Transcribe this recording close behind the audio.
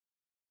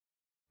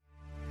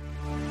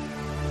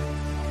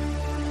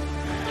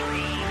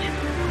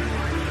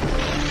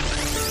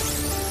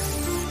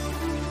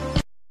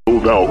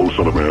thou, O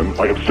son of man,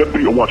 I have set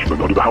thee a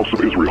watchman unto the house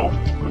of Israel.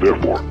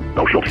 Therefore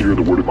thou shalt hear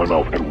the word of my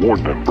mouth, and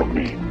warn them from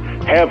me.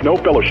 Have no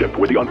fellowship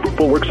with the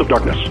unfruitful works of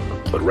darkness,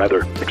 but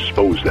rather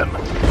expose them.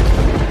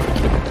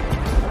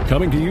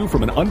 Coming to you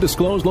from an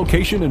undisclosed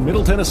location in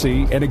Middle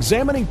Tennessee and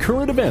examining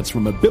current events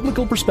from a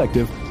biblical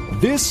perspective,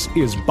 this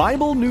is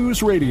Bible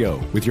News Radio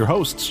with your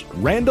hosts,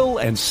 Randall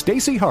and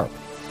Stacy Harp.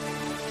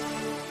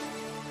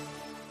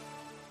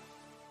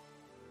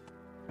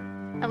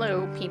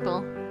 Hello,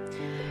 people.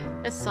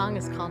 This song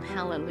is called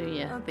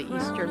Hallelujah, the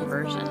Eastern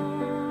version.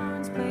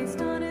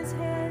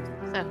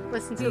 So,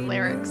 listen to the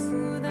lyrics.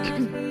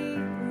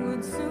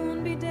 Would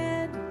soon be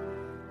dead.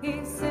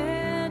 He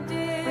said,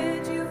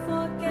 "Did you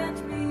forget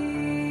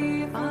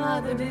me,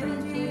 Father?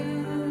 Did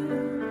you?"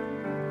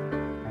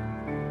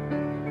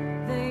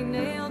 They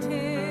nailed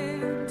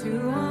him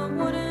to a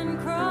wooden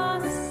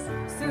cross.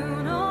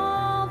 Soon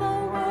all the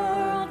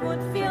world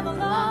would feel the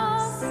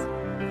loss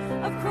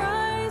of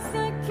Christ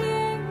the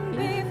King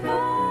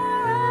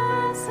before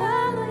us.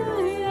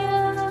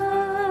 Hallelujah.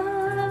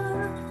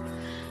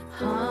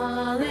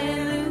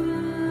 Hallelujah.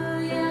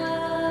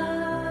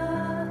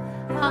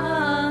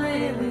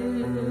 Hallelujah.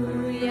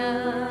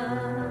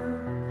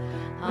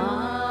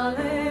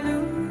 Hallelujah.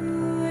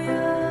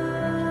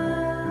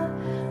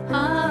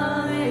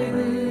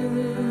 Hallelujah.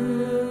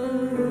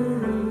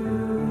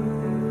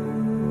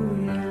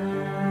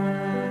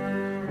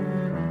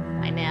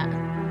 Hi, Nat.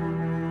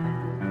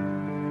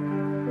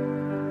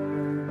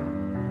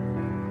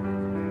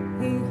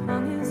 He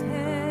hung his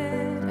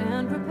head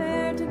and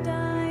prepared to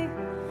die,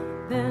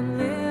 then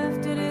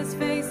lifted his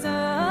face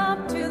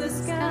up to the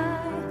sky,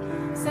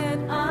 said,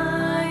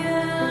 "I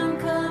am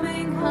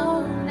coming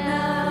home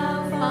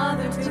now,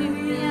 Father, to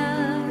you."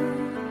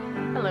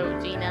 Hello,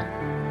 Gina.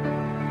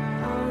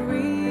 I'll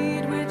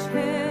read which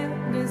hid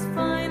his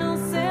final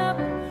sip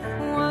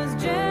was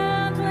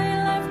gently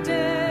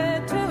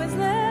lifted to his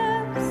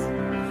lips.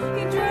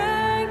 He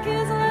drank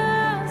his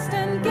last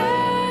and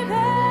gave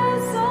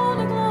his soul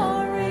to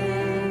glory.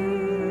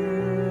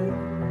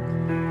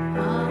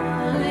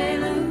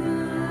 Hallelujah.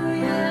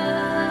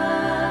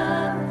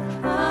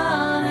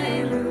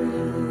 Hallelujah.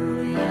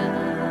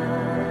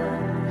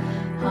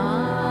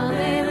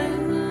 Hallelujah.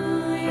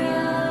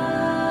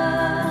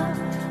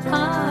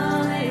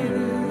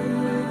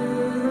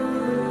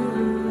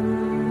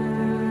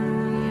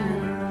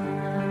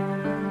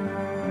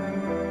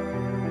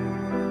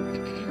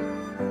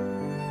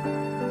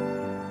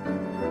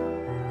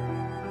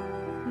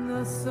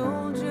 The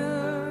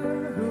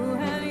soldier who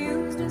had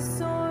used his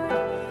sword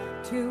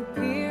to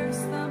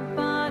pierce the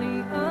body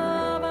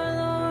of our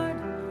Lord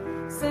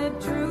said,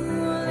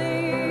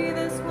 "Truly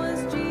this was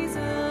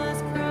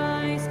Jesus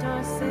Christ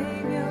our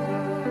Savior."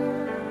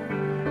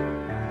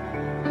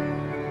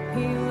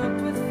 He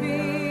looked with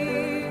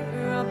fear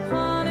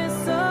upon his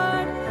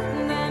sword,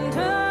 then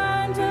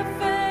turned to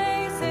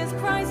face his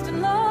Christ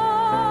and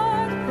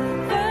Lord,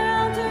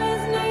 fell to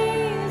his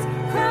knees,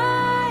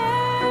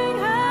 crying,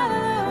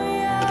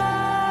 "Hallelujah,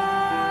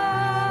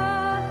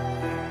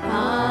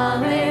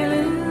 hallelujah,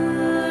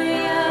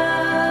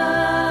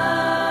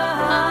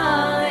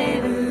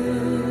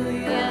 hallelujah,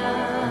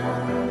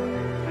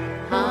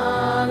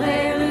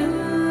 hallelujah,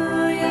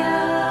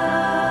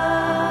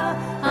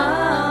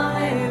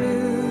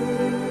 hallelujah."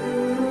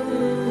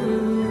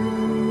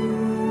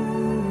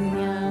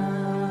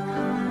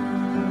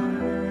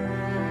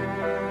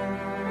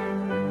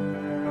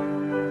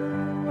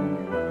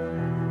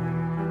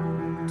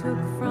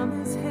 Took from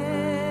his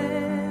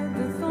head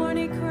the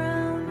thorny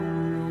crown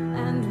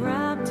and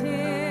wrapped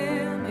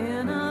him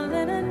in a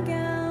linen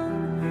gown,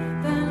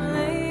 then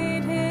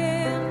laid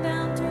him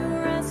down to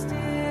rest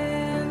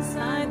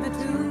inside the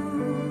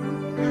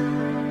tomb.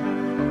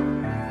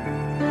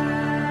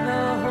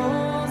 The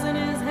holes in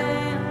his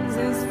hands,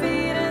 his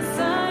feet, his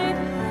side.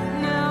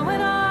 Now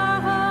in our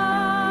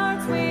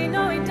hearts we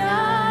know he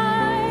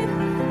died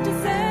to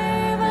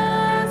save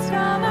us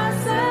from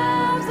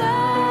ourselves.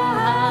 Oh,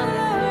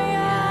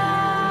 hallelujah.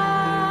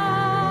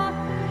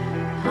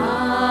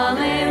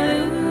 Hallelujah.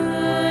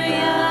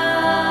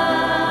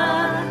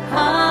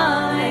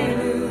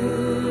 Hallelujah.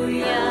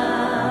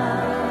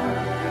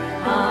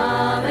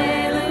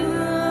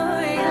 Hallelujah.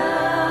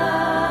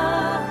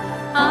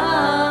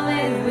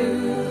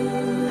 Hallelujah.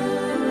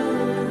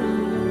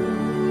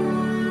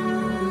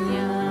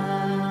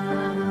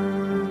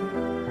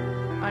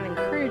 I'd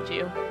encourage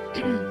you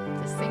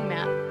to sing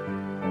that.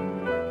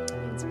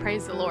 Let's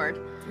praise the Lord.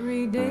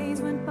 3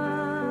 days went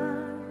by,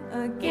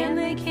 again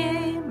they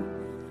came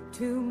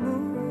to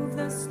move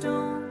the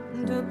stone,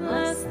 to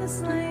bless the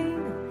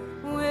slain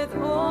with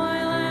oil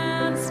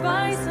and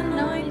spice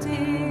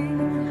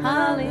anointing.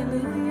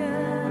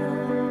 Hallelujah.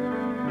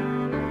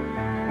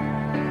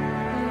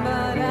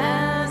 But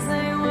as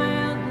they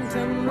went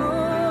to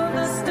move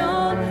the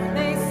stone,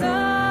 they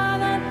saw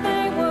that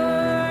they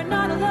were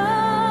not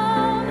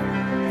alone,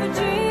 for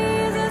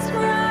Jesus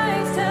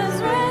Christ has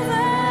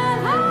risen.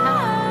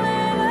 Hallelujah.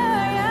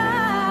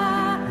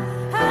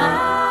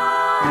 Hallelujah.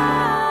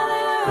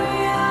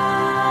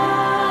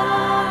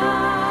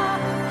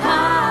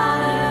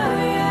 Hallelujah.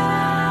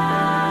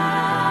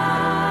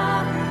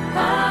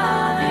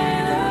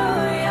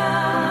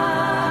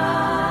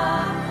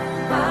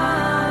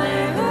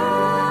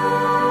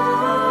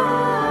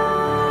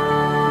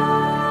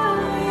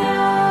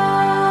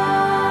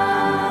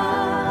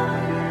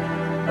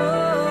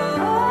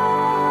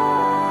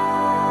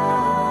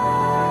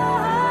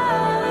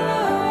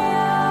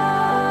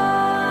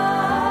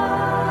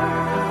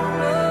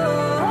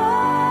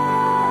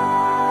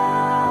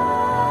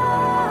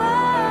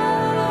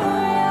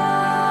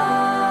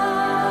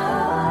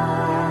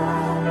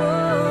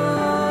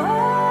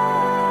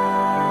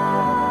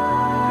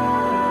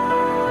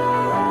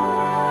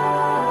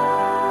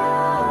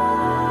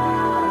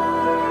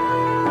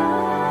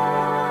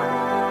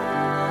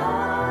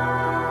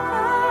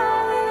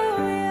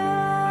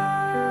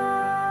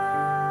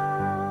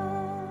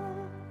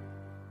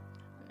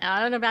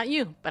 know about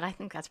you, but I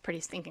think that's pretty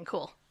stinking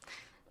cool.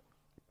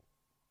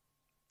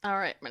 All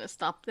right, I'm going to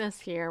stop this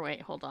here.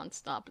 Wait, hold on.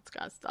 Stop. It's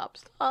got to stop.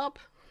 Stop.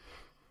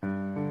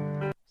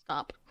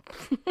 Stop.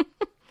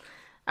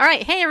 All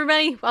right. Hey,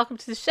 everybody. Welcome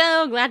to the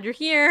show. Glad you're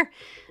here.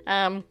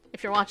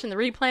 If you're watching the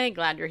replay,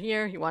 glad you're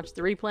here. You watched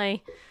the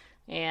replay.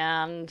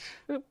 And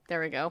there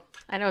we go.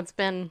 I know it's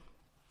been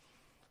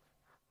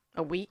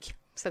a week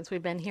since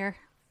we've been here.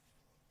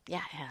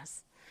 Yeah, it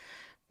has.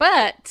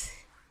 But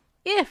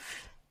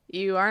if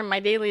you are in my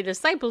Daily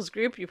Disciples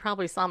group, you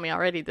probably saw me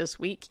already this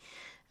week.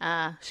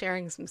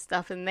 Sharing some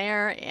stuff in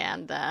there,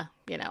 and,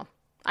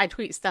 I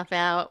tweet stuff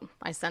out,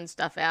 I send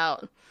stuff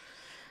out,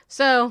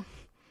 so,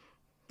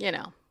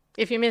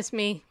 if you miss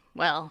me,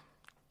 well,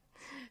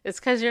 it's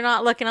because you're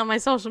not looking on my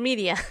social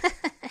media.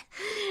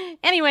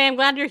 Anyway, I'm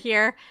glad you're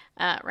here.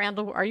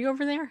 Randall, are you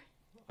over there?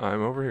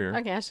 I'm over here.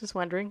 Okay, I was just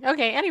wondering.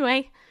 Okay,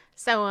 anyway,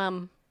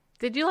 so,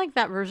 did you like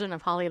that version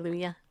of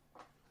Hallelujah?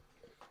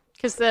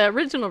 Because the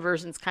original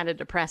version's kind of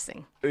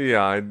depressing.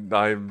 Yeah,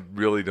 I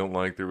really don't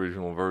like the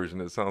original version.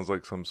 It sounds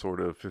like some sort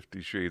of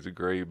 50 Shades of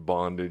Grey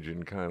bondage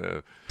and kind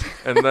of...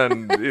 And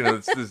then,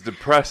 it's this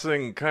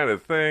depressing kind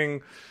of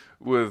thing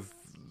with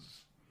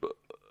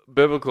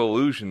biblical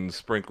allusions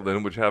sprinkled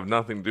in, which have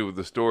nothing to do with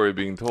the story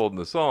being told in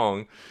the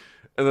song.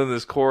 And then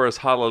this chorus,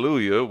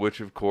 Hallelujah, which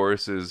of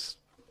course is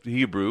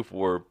Hebrew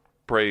for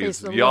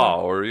praise Yah,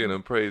 or,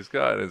 praise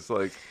God. It's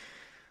like,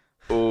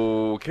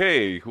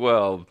 okay,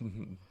 well...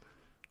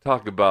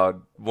 Talk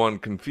about one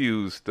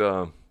confused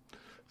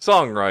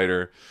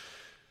songwriter.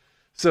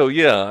 So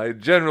yeah, I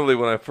generally,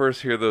 when I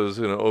first hear those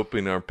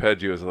opening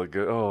arpeggios, I like,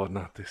 oh,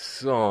 not this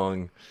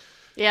song.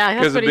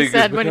 Yeah, that's what he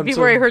said when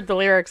people heard the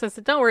lyrics. I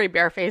said, "Don't worry,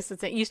 Bareface,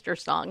 it's an Easter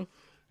song."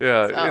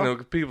 Yeah, so.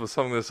 People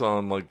sung this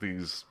on like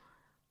these,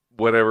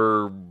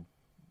 whatever,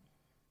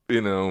 I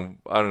don't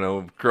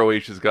know,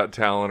 Croatia's Got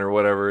Talent or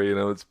whatever.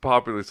 It's a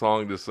popular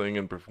song to sing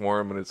and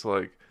perform, and it's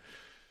like.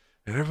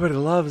 And everybody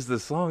loves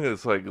this song.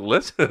 It's like,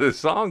 listen to this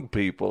song,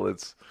 people.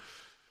 It's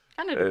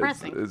kind of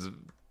depressing. It's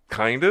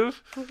kind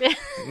of.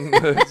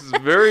 It's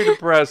very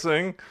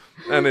depressing,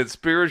 and it's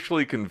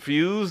spiritually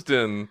confused.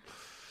 And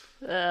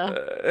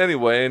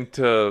anyway, and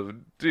to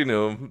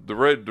the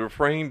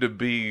refrain to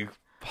be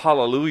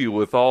hallelujah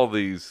with all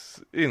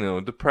these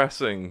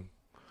depressing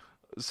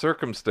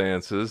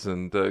circumstances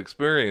and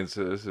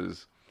experiences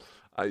is,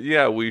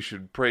 we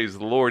should praise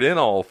the Lord in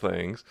all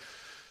things.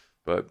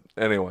 But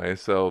anyway,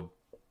 so.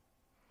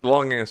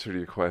 Long answer to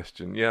your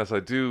question. Yes, I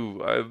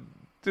do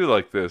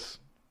like this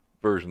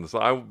version.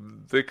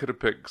 They could have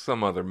picked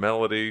some other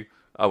melody.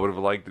 I would have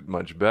liked it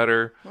much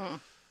better.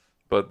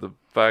 But the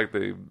fact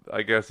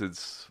I guess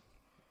it's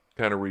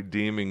kind of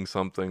redeeming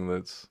something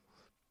that's,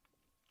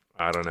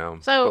 I don't know.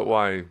 So, but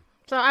why?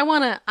 So I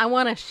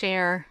wanna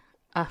share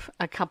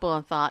a couple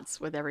of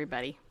thoughts with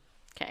everybody.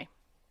 Okay.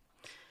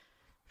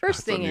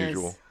 First thing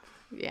is,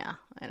 yeah,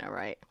 I know,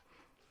 right?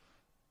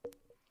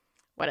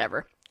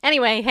 Whatever.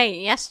 Anyway, hey,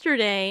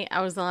 yesterday I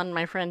was on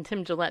my friend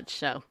Tim Gillette's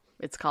show.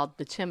 It's called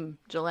The Tim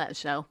Gillette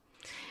Show.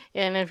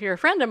 And if you're a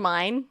friend of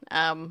mine,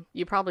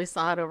 you probably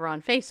saw it over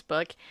on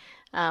Facebook.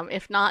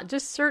 If not,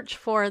 just search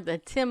for The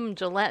Tim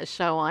Gillette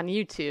Show on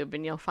YouTube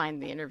and you'll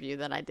find the interview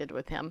that I did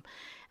with him.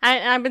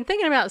 I've been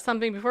thinking about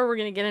something before we're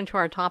going to get into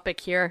our topic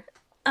here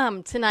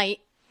tonight.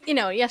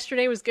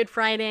 Yesterday was Good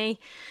Friday.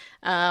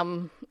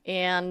 And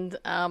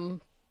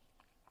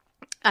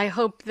I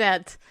hope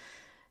that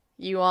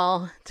you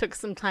all took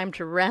some time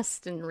to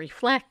rest and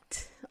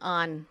reflect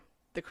on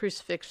the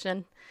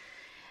crucifixion.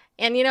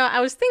 And, I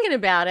was thinking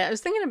about it. I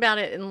was thinking about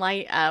it in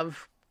light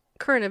of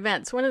current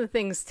events. One of the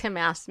things Tim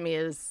asked me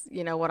is,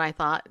 what I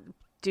thought.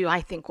 Do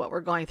I think what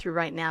we're going through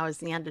right now is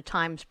the end of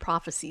times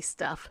prophecy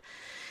stuff?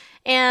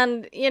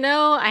 And,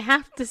 I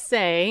have to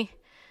say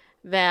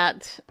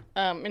that,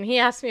 and he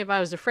asked me if I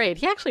was afraid.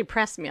 He actually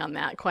pressed me on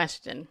that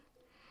question.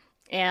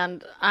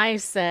 And I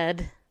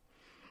said...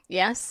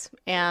 Yes,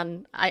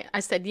 and I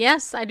said,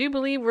 yes, I do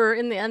believe we're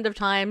in the end of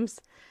times.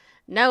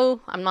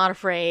 No, I'm not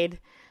afraid.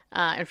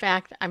 In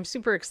fact, I'm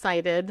super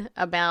excited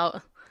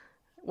about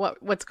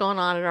what's going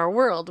on in our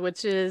world,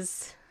 which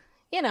is,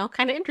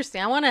 kind of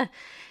interesting.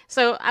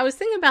 So I was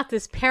thinking about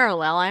this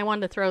parallel. I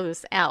wanted to throw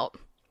this out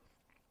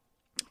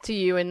to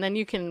you, and then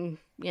you can,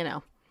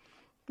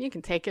 you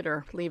can take it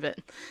or leave it.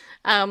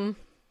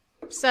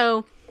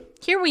 So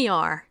here we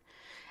are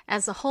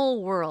as a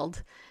whole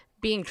world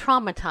being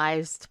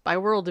traumatized by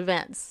world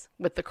events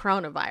with the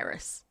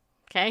coronavirus.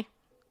 Okay?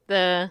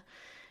 The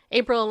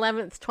April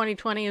 11th,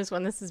 2020 is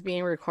when this is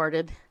being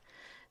recorded.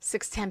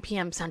 6:10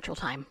 p.m. Central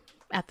Time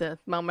at the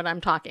moment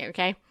I'm talking,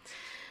 okay?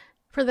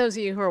 For those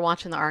of you who are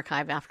watching the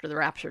archive after the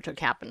rapture took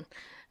happen.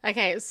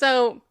 Okay,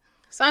 so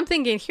I'm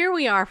thinking, here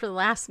we are for the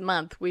last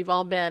month. We've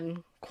all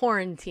been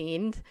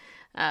quarantined,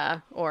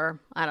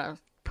 or, I don't know,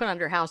 put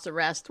under house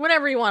arrest,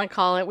 whatever you want to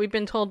call it. We've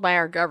been told by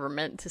our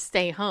government to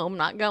stay home,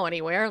 not go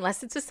anywhere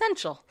unless it's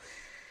essential.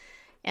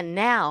 And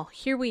now,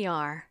 here we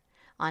are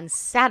on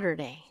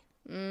Saturday.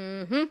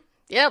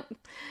 Yep.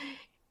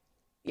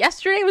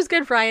 Yesterday was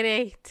Good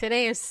Friday.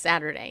 Today is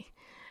Saturday.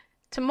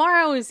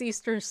 tomorrow is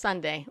Easter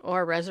Sunday,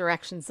 or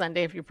Resurrection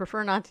Sunday, if you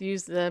prefer not to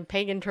use the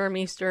pagan term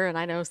Easter, and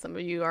I know some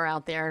of you are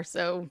out there,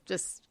 so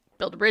just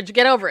build a bridge,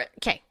 get over it.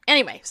 Okay,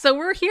 anyway, so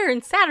we're here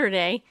in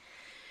Saturday,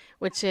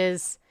 which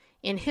is,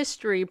 in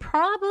history,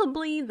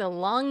 probably the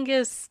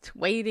longest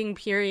waiting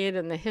period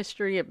in the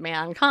history of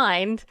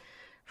mankind,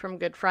 from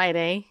Good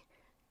Friday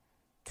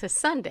to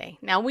Sunday.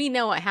 Now, we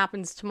know what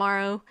happens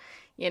tomorrow.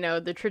 You know,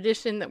 the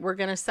tradition that we're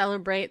going to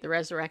celebrate, the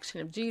resurrection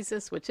of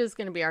Jesus, which is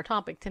going to be our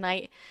topic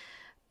tonight.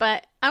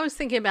 But I was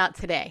thinking about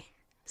today,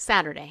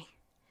 Saturday.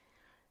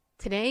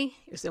 Today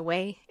is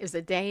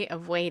a day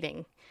of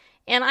waiting.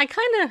 And I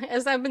kind of,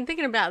 as I've been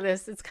thinking about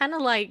this, it's kind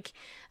of like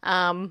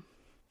our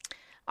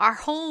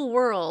whole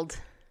world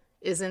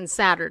is in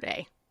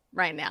Saturday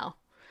right now.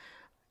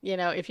 You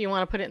know, if you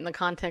want to put it in the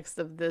context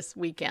of this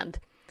weekend,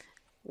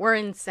 we're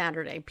in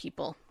Saturday,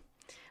 people.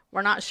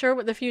 We're not sure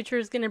what the future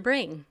is going to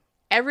bring.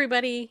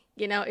 Everybody,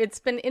 you know, it's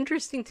been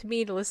interesting to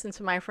me to listen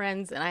to my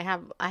friends, and I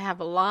have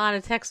a lot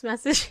of text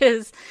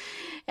messages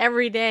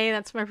every day.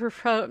 That's my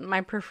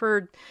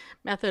preferred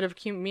method of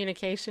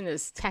communication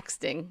is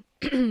texting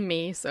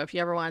me. So if you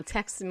ever want to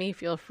text me,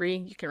 feel free.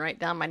 You can write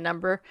down my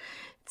number.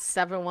 It's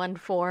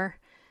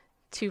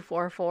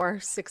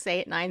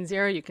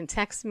 714-244-6890. You can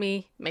text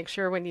me. Make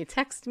sure when you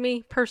text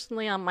me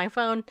personally on my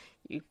phone,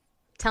 you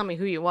tell me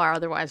who you are.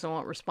 Otherwise, I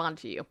won't respond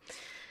to you.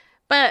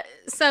 But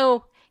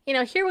so, you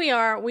know, here we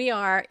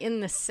are in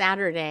the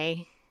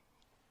Saturday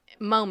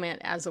moment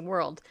as a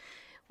world.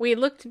 We're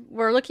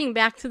looking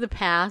back to the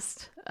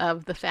past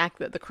of the fact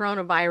that the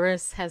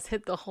coronavirus has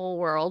hit the whole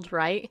world,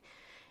 right?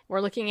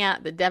 We're looking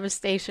at the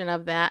devastation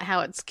of that,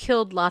 how it's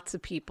killed lots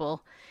of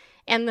people,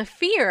 and the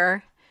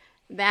fear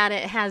that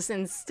it has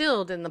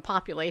instilled in the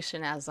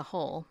population as a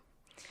whole.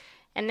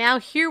 And now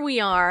here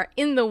we are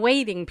in the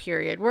waiting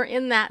period. We're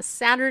in that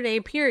Saturday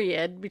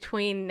period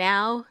between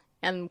now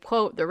and,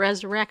 quote, the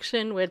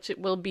resurrection, which it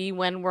will be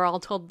when we're all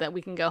told that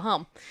we can go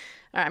home.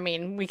 I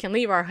mean, we can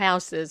leave our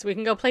houses. We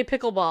can go play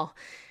pickleball.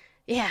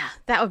 Yeah,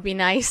 that would be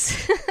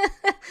nice.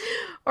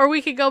 Or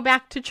we could go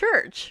back to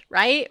church,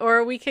 right?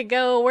 Or we could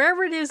go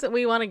wherever it is that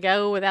we want to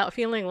go without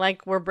feeling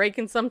like we're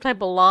breaking some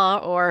type of law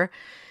or,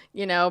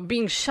 you know,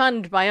 being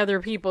shunned by other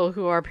people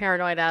who are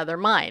paranoid out of their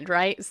mind,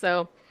 right?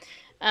 So,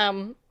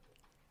 and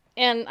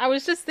I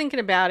was just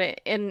thinking about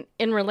it in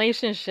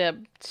relationship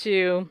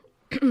to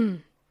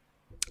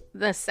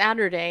the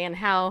Saturday and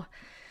how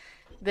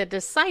the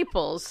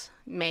disciples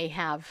may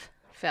have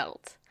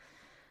felt.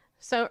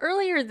 So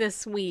earlier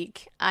this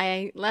week,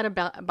 I led a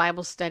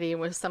Bible study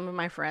with some of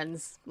my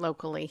friends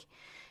locally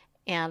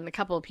and a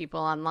couple of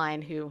people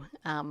online who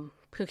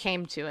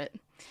came to it.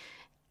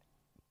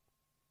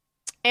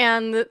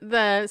 And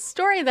the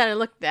story that I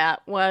looked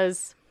at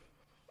was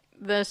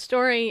the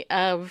story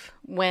of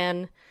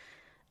when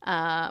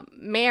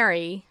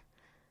Mary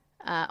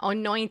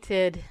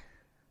anointed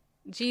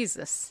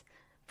Jesus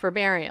for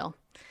burial.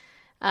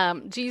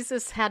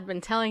 Jesus had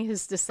been telling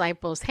his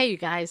disciples, hey, you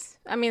guys,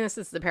 I mean, this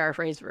is the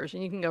paraphrase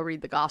version. You can go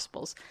read the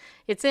Gospels.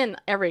 It's in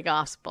every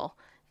Gospel.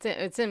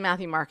 It's in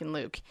Matthew, Mark, and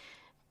Luke.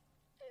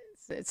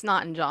 It's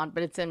not in John,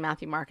 but it's in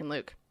Matthew, Mark, and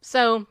Luke.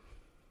 So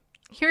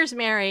here's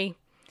Mary.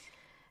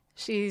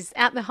 She's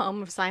at the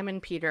home of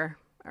Simon Peter,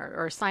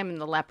 or Simon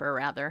the leper,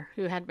 rather,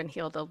 who had been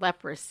healed of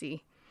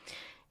leprosy.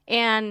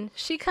 And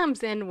she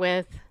comes in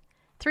with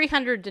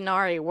 300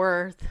 denarii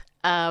worth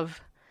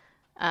of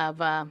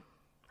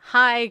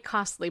high,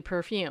 costly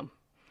perfume.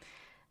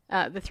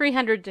 The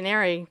 300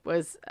 denarii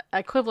was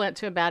equivalent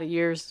to about a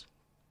year's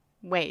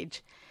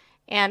wage.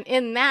 And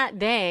in that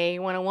day,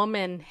 when a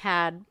woman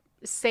had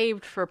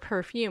saved for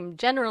perfume,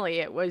 generally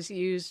it was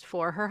used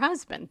for her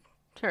husband.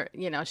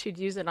 She'd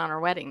use it on her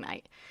wedding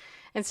night.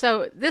 And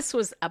so this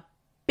was a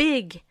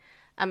big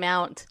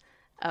amount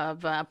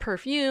of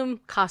perfume,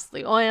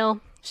 costly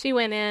oil. She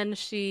went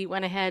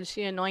ahead,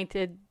 she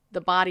anointed the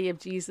body of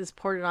Jesus,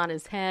 poured it on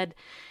his head,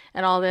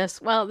 and all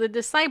this. Well, the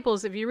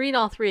disciples, if you read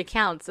all three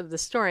accounts of the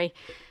story,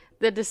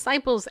 the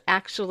disciples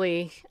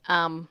actually,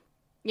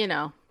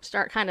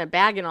 start kind of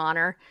bagging on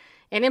her.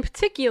 And in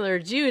particular,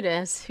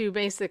 Judas, who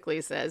basically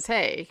says,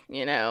 hey,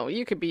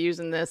 you could be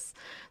using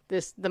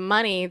the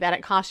money that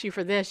it cost you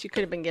for this, you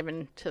could have been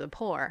given to the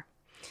poor.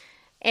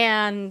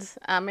 And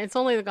it's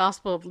only the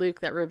Gospel of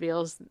Luke that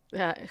reveals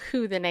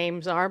who the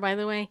names are, by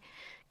the way,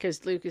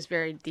 because Luke is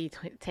very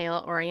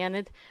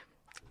detail-oriented.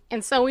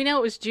 And so we know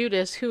it was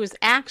Judas, who was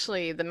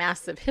actually the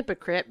massive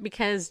hypocrite,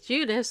 because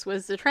Judas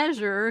was the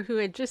treasurer who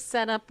had just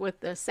set up with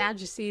the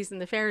Sadducees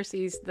and the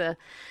Pharisees, the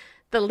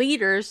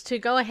leaders, to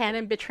go ahead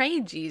and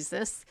betray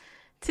Jesus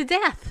to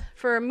death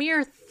for a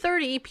mere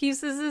 30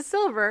 pieces of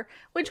silver,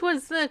 which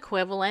was the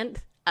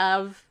equivalent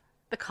of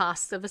the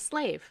cost of a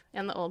slave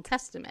in the Old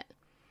Testament.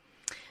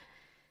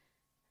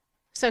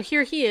 So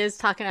here he is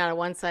talking out of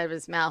one side of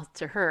his mouth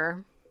to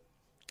her.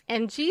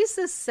 And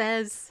Jesus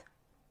says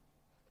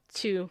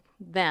to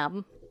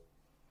them,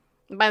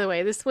 by the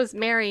way, this was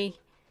Mary,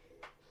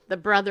 the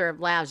brother of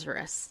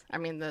Lazarus. I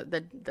mean,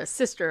 the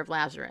sister of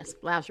Lazarus.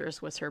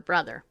 Lazarus was her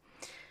brother.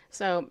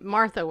 So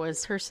Martha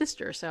was her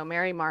sister. So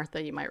Mary,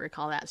 Martha, you might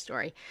recall that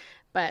story.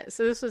 But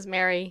so this was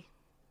Mary,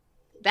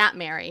 that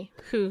Mary,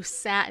 who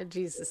sat at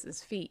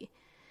Jesus' feet.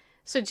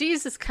 So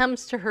Jesus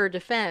comes to her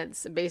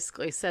defense and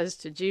basically says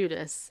to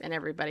Judas and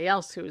everybody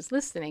else who was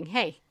listening,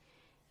 hey,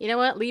 you know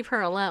what? Leave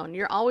her alone.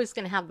 You're always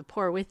going to have the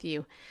poor with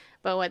you.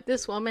 But what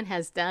this woman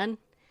has done,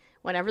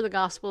 whenever the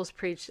gospel is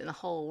preached in the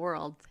whole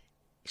world,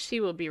 she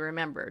will be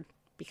remembered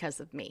because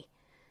of me.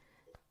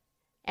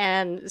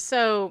 And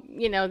so,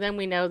 then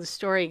we know the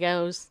story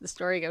goes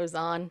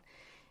on.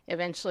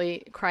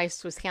 Eventually,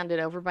 Christ was handed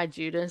over by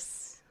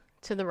Judas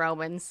to the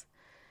Romans.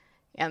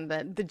 And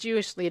the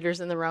Jewish leaders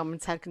and the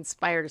Romans had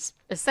conspired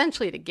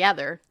essentially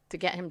together to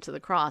get him to the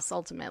cross,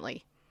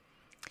 ultimately.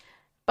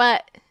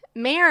 But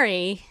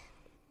Mary,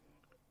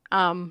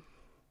 you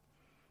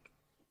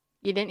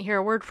didn't hear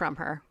a word from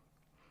her.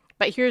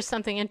 But here's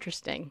something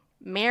interesting.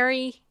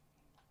 Mary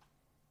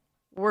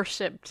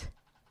worshipped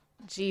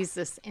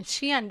Jesus, and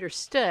she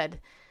understood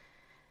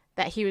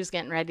that he was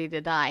getting ready to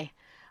die,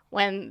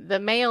 when the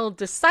male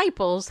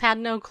disciples had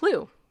no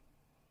clue.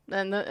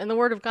 And the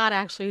Word of God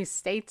actually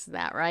states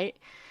that, right?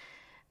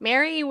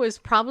 Mary was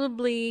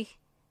probably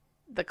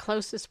the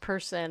closest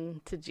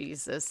person to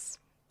Jesus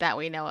that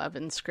we know of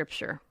in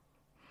Scripture.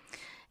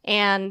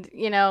 And,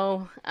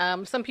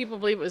 some people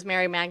believe it was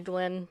Mary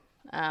Magdalene.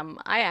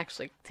 I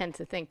actually tend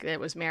to think that it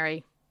was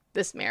Mary.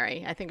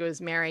 I think it was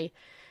Mary,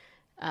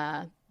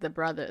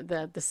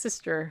 the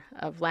sister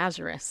of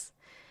Lazarus.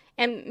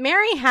 And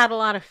Mary had a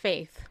lot of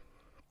faith,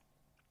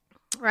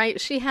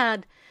 right? She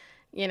had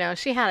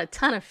a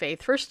ton of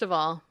faith. First of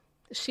all,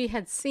 she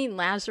had seen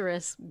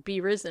Lazarus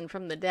be risen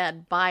from the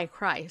dead by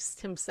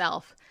Christ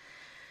himself.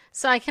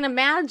 So I can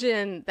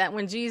imagine that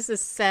when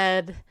Jesus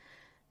said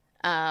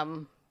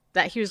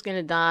that he was going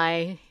to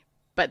die,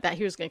 but that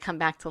he was going to come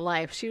back to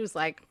life, she was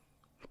like,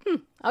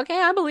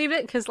 okay, I believe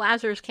it, because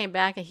Lazarus came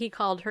back and he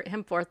called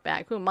him forth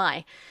back. Who am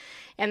I?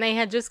 And they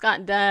had just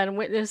gotten done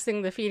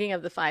witnessing the feeding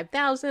of the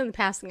 5,000,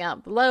 passing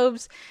out the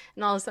loaves,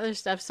 and all this other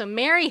stuff. So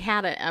Mary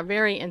had a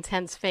very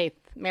intense faith.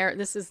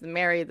 This is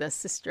Mary, the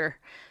sister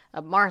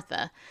of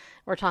Martha,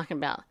 we're talking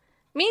about.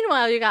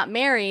 Meanwhile, you got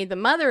Mary, the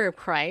mother of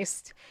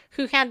Christ,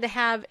 who had to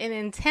have an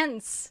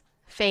intense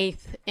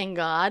faith in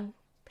God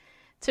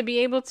to be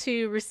able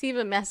to receive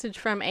a message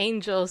from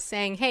angels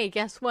saying, hey,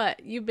 guess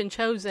what? You've been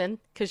chosen,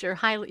 because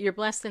you're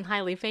blessed and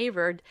highly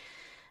favored,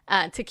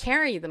 to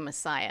carry the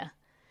Messiah.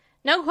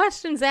 No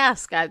questions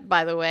asked,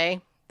 by the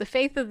way. The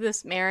faith of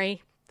this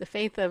Mary, the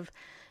faith of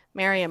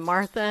Mary and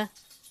Martha,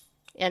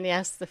 and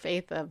yes, the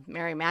faith of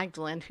Mary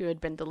Magdalene, who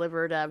had been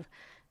delivered of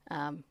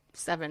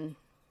 7,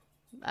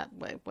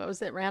 what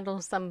was it,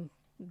 Randall?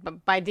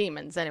 By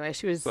demons. Anyway,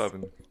 she was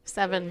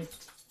seven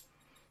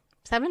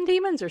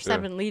demons or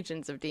 7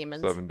 legions of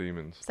demons? 7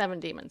 demons. 7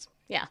 demons,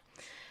 yeah.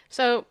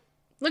 So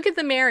look at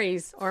the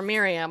Marys, or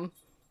Miriam,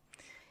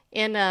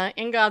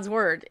 in God's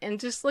Word,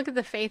 and just look at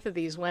the faith of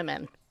these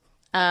women.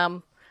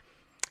 And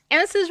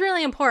this is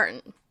really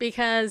important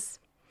because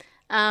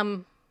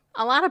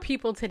a lot of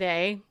people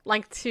today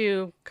like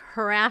to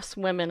harass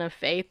women of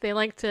faith. They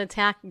like to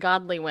attack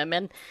godly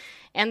women,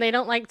 and they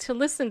don't like to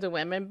listen to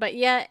women. But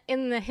yet,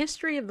 in the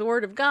history of the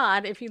Word of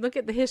God, if you look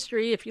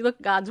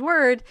at God's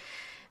Word,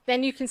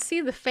 then you can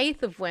see the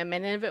faith of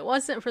women. And if it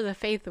wasn't for the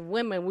faith of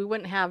women, we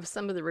wouldn't have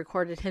some of the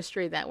recorded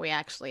history that we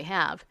actually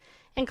have,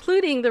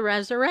 including the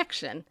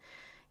resurrection.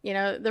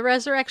 The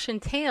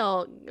resurrection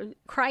tale,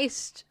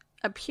 Christ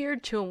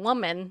appeared to a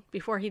woman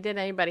before he did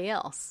anybody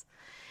else.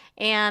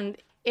 And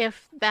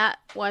if that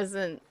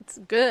wasn't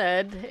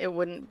good, it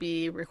wouldn't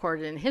be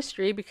recorded in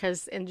history,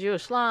 because in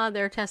Jewish law,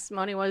 their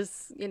testimony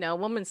was, a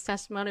woman's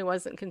testimony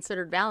wasn't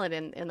considered valid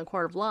in the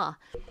court of law.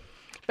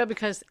 But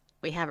because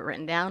we have it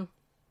written down,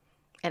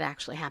 it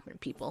actually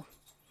happened, people.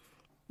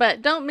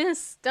 But don't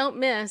miss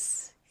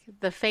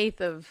the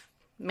faith of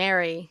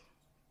Mary,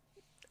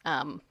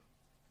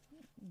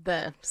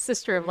 the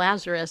sister of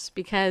Lazarus,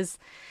 because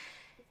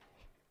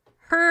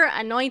her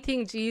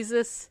anointing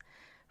Jesus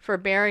for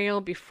burial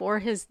before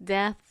his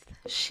death,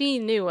 she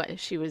knew what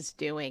she was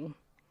doing.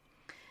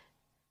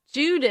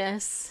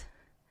 Judas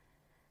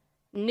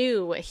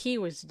knew what he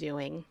was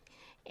doing.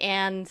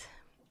 And,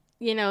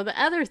 the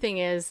other thing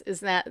is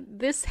that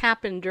this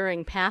happened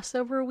during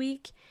Passover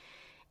week.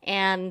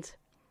 And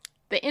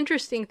the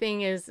interesting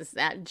thing is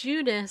that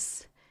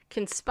Judas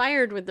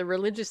conspired with the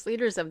religious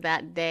leaders of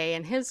that day,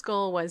 and his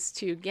goal was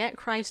to get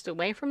Christ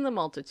away from the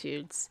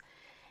multitudes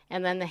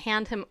and then to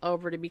hand him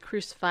over to be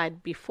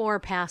crucified before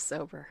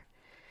Passover.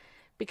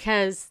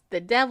 Because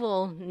the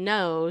devil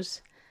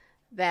knows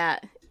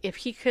that if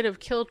he could have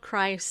killed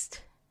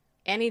Christ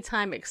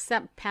anytime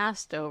except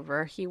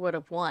Passover, he would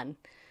have won.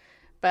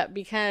 But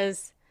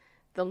because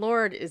the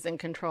Lord is in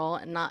control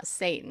and not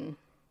Satan,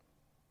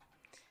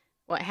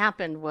 what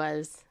happened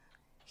was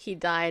he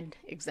died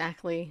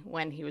exactly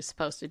when he was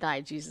supposed to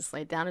die. Jesus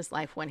laid down his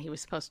life when he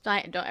was supposed to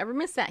die. Don't ever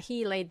miss that.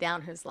 He laid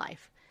down his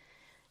life.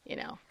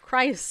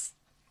 Christ,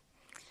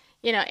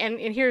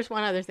 and here's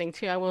one other thing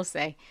too I will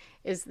say,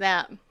 is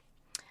that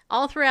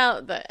all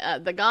throughout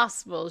the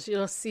Gospels,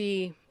 you'll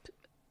see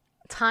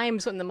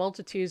times when the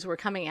multitudes were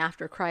coming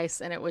after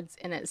Christ, and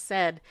it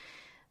said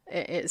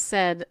it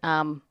said,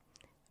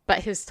 but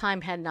his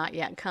time had not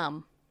yet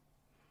come.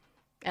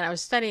 And I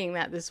was studying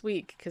that this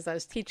week because I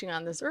was teaching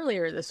on this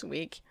earlier this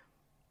week.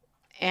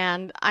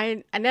 And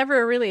it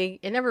never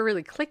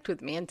really clicked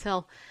with me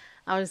until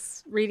I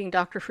was reading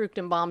Dr.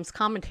 Fruchtenbaum's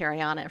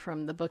commentary on it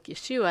from the book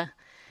Yeshua.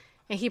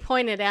 And he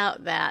pointed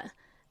out that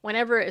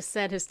whenever it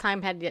said his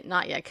time had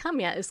not yet come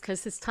yet, it's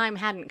because his time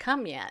hadn't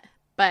come yet.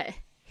 But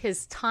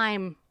his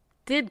time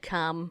did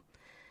come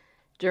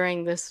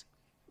during this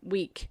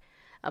week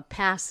of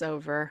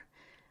Passover,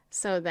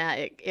 so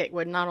that it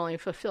would not only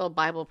fulfill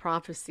Bible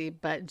prophecy,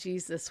 but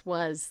Jesus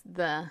was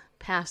the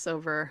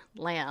Passover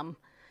lamb,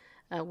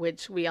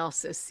 which we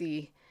also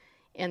see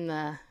in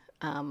the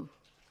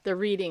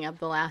reading of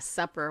the Last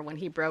Supper when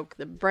he broke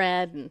the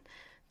bread and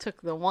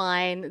took the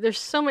wine. There's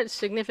so much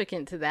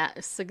significance to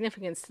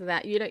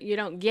that. You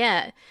don't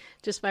get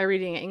just by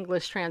reading an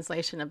English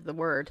translation of the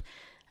word.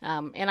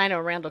 And I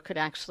know Randall could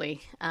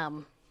actually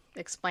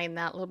explain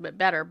that a little bit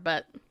better,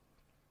 but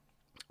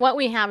what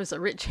we have is a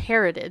rich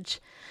heritage.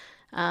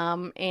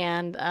 So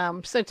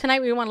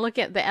tonight we want to look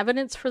at the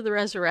evidence for the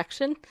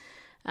resurrection.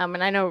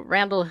 And I know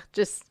Randall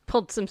just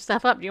pulled some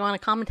stuff up. Do you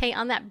want to commentate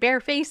on that,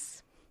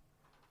 Bareface?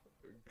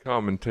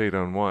 Commentate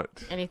on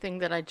what? Anything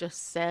that I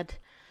just said.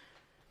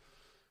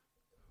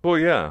 Well,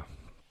 yeah.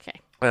 Okay.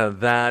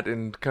 That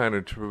and kind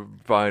of to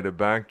provide a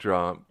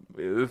backdrop.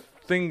 The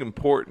thing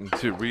important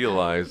to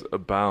realize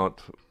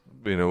about,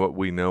 what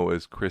we know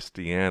as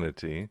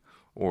Christianity,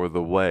 or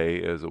the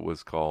Way as it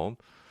was called,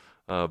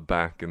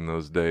 back in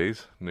those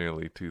days,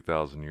 nearly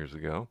 2,000 years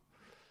ago.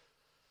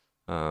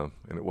 And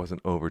it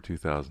wasn't over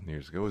 2,000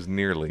 years ago. It was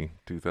nearly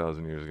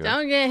 2,000 years ago.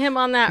 Don't get him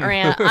on that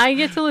rant. I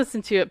get to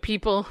listen to it,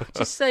 people.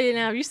 Just so you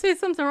know, if you say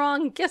something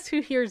wrong, guess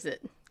who hears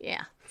it?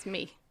 Yeah, it's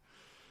me.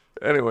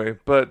 Anyway,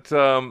 but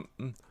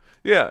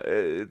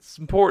it's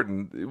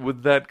important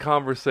with that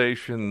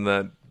conversation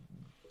that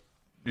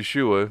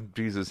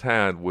Jesus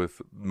had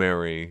with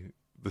Mary,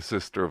 the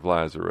sister of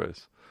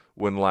Lazarus,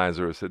 when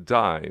Lazarus had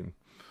died.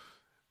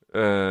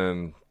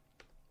 And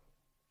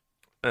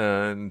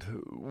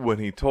when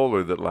he told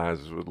her that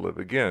Lazarus would live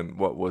again,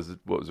 what was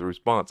the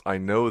response? I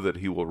know that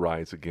he will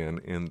rise again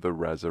in the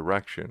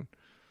resurrection.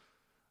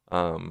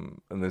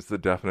 And there's the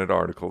definite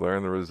article there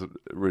in the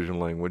original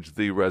language.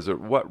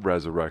 What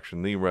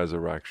resurrection? The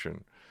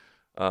resurrection.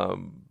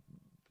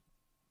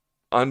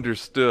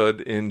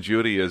 Understood in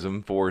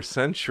Judaism for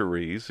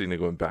centuries,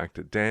 going back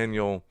to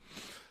Daniel,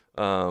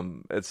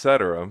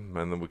 etc. And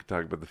then we could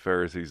talk about the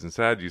Pharisees and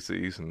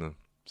Sadducees, and the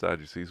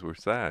Sadducees were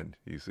sad,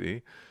 you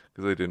see,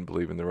 because they didn't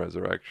believe in the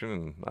resurrection,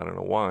 and I don't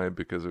know why,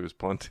 because there was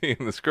plenty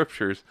in the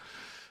scriptures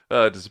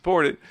to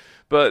support it.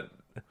 But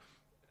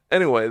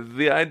anyway,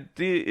 the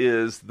idea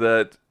is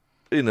that,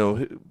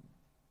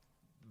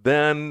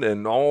 then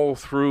and all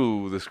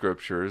through the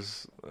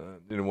scriptures,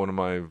 one of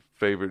my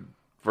favorite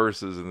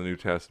verses in the New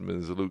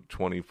Testament is Luke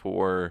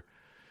 24.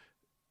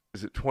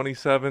 Is it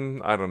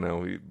 27? I don't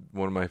know.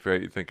 One of my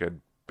favorite. You'd think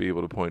I'd be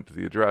able to point to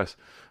the address,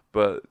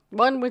 but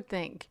one would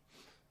think.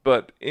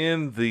 But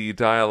in the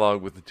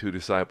dialogue with the two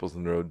disciples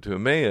on the road to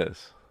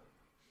Emmaus,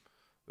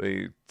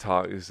 they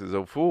talk. He says,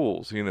 "Oh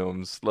fools,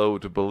 I'm slow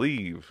to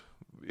believe.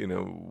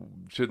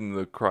 Shouldn't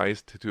the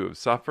Christ to have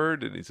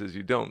suffered?" And he says,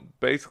 "You don't."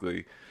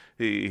 Basically,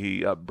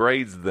 he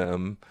upbraids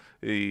them.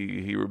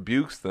 He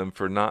rebukes them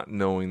for not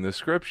knowing the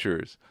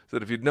scriptures. So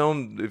that if you'd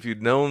known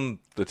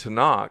the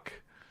Tanakh,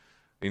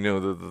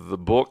 the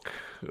book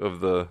of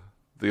the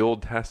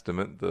Old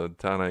Testament, the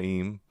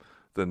Tanaim,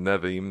 the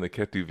Nevi'im, the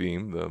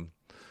Ketuvim,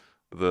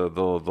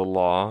 the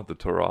law, the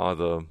Torah,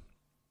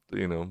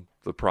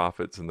 the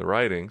prophets and the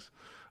writings,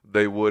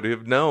 they would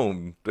have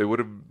known. They would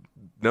have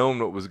known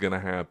what was going to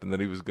happen, that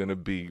he was going to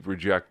be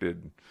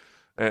rejected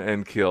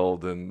and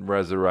killed and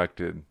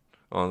resurrected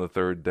on the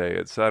third day,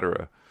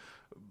 etc.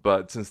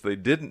 But since they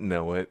didn't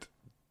know it,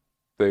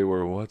 they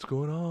were, what's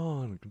going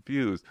on?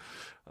 Confused.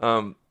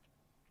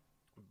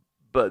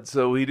 But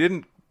so he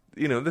didn't,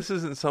 this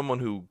isn't someone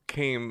who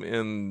came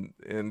in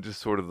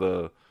just sort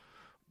of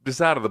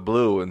just out of the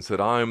blue and said,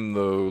 I'm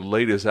the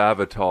latest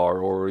avatar,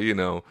 or,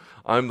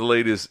 I'm the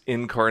latest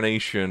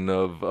incarnation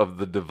of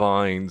the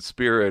divine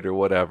spirit or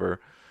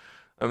whatever.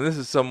 I mean, this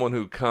is someone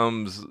who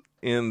comes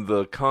in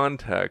the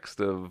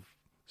context of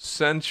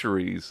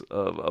centuries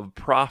of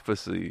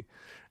prophecy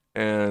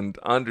and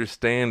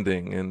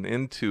understanding, and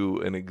into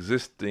an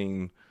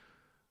existing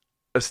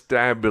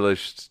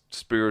established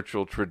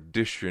spiritual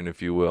tradition,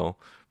 if you will,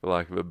 for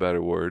lack of a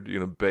better word,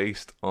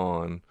 based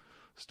on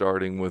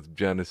starting with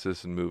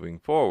Genesis and moving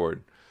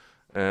forward.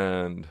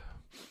 And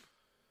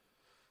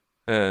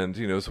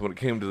so when it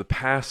came to the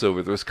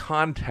Passover, there was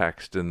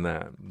context in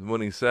that.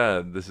 When he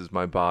said, "This is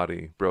my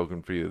body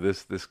broken for you.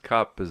 This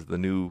cup is the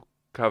new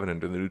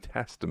covenant, or the New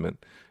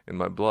Testament in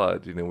my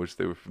blood," which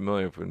they were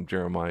familiar with from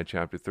Jeremiah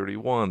chapter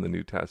 31, the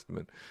New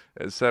Testament,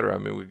 etc. I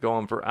mean, we go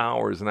on for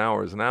hours and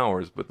hours and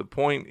hours, but the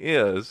point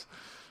is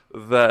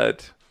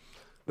that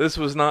this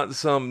was not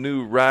some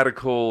new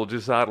radical,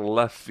 just out of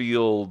left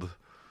field,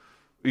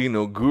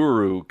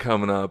 guru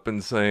coming up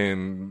and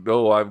saying,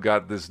 "Oh, I've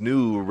got this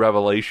new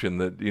revelation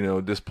that,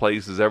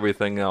 displaces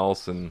everything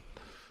else." And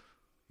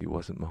he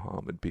wasn't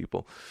Muhammad,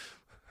 people.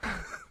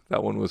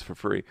 That one was for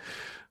free.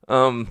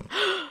 Or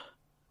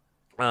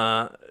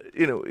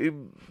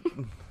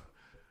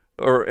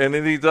any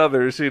of these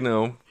others,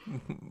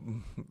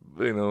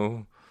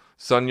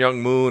 Sun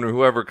Young Moon or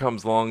whoever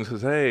comes along and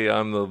says, "Hey,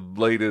 I'm the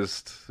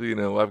latest,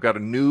 I've got a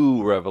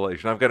new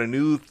revelation. I've got a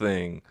new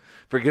thing.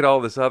 Forget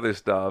all this other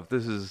stuff.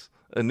 This is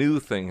a new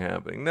thing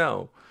happening."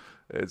 No,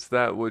 it's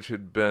that which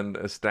had been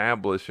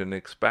established and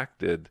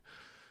expected.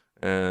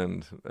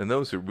 And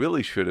those who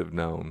really should have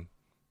known.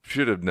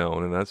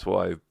 And that's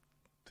why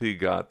he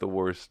got the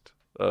worst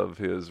of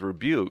his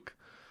rebuke,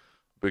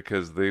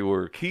 because they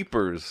were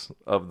keepers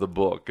of the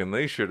book and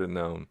they should have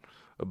known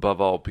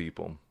above all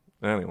people.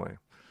 Anyway.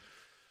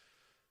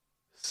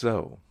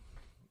 So,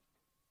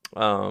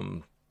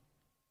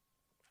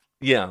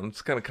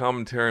 it's kind of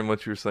commentary on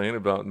what you're saying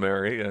about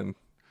Mary and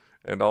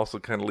also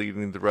kind of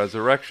leading to the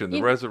resurrection.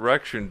 The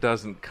resurrection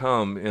doesn't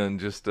come in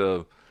just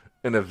in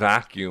a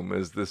vacuum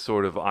as this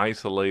sort of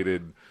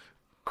isolated,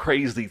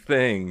 crazy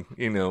thing,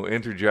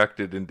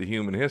 interjected into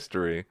human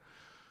history.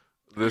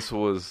 This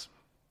was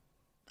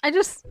I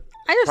just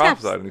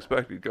prophesied and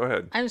expected. Go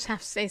ahead. I just have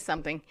to say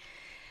something.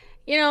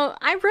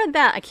 I've read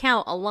that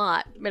account a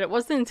lot, but it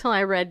wasn't until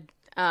I read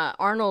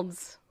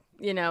Arnold's,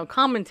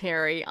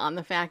 commentary on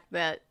the fact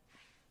that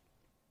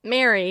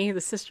Mary, the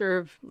sister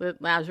of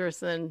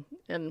Lazarus and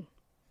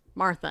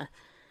Martha,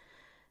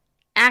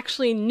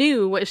 actually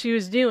knew what she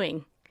was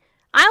doing.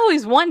 I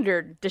always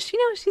wondered, does she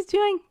know what she's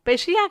doing? But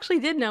she actually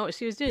did know what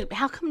she was doing.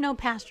 How come no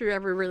pastor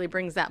ever really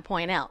brings that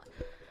point out?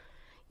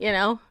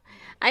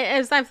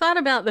 As I've thought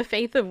about the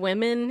faith of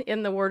women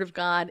in the Word of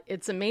God,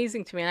 it's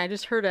amazing to me. And I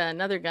just heard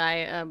another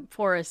guy,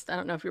 Forrest, I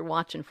don't know if you're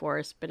watching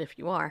Forrest, but if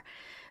you are,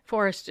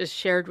 Forrest just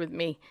shared with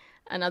me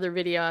another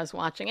video I was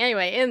watching.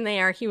 Anyway, in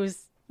there, he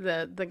was,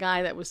 the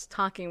guy that was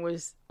talking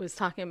was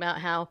talking about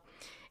how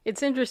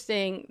it's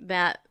interesting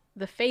that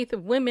the faith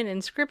of women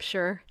in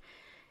Scripture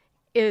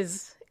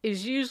is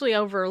usually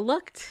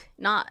overlooked,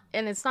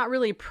 and it's not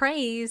really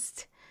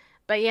praised,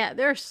 but yet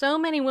there are so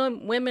many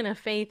women of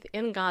faith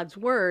in God's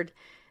Word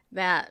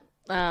that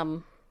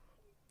that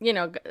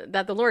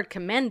the Lord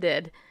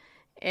commended,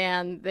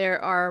 and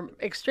there are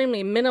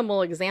extremely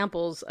minimal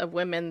examples of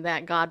women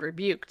that God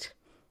rebuked.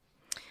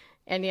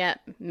 And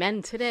yet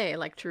men today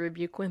like to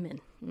rebuke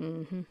women.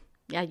 Mm-hmm.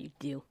 Yeah, you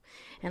do.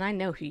 And I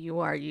know who you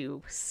are,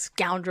 you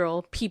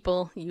scoundrel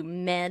people, you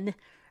men.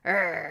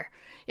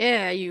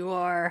 Yeah, you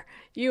are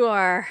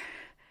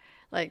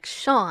like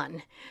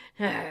Sean.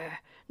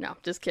 No,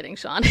 just kidding,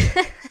 Sean.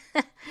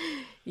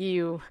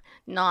 You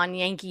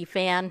non-Yankee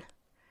fan.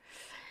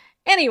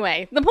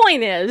 Anyway, the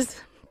point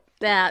is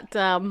that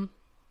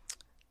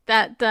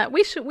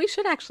we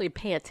should actually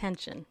pay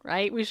attention,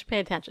 right? We should pay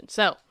attention.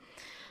 So,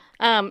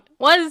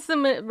 was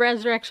the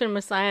resurrection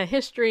Messiah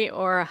history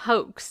or a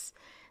hoax?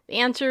 The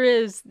answer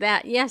is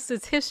that yes,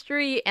 it's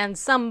history, and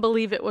some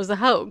believe it was a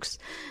hoax.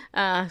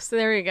 So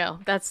there you go.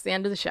 That's the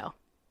end of the show.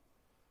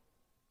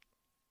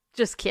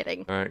 Just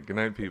kidding. All right. Good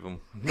night, people.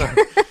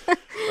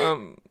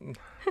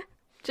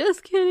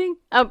 Just kidding.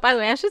 Oh, by the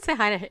way, I should say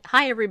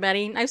hi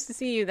everybody. Nice to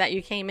see you that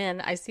you came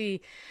in. I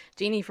see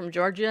Jeannie from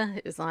Georgia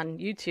is on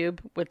YouTube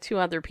with 2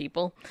 other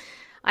people.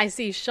 I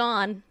see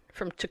Sean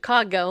from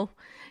Chicago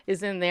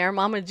is in there.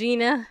 Mama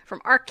Gina from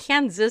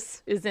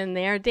Arkansas is in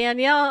there.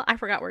 Danielle, I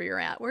forgot where you're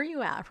at. Where are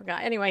you at? I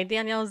forgot. Anyway,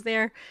 Danielle's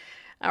there.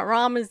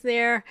 Ram is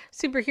there.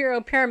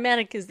 Superhero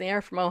Paramedic is there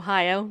from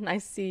Ohio.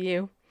 Nice to see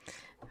you.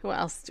 Who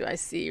else do I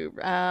see?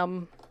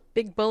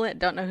 Big Bullet,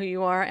 don't know who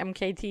you are.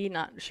 MKT,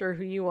 not sure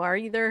who you are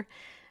either.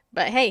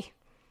 But hey,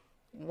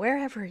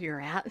 wherever you're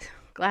at,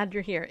 glad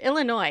you're here.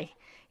 Illinois.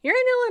 You're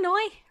in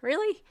Illinois?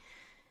 Really?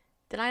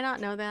 Did I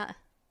not know that?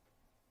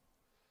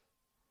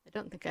 I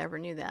don't think I ever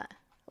knew that.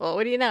 Well,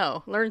 what do you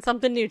know? Learned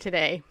something new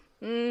today.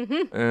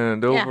 Mm-hmm.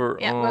 And over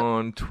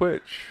on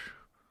Twitch,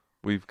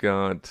 we've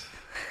got...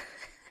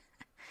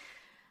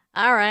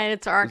 All right,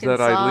 it's Arkansas. Is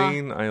that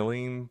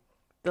Eileen?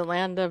 The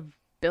land of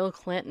Bill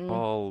Clinton.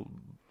 Paul,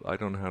 I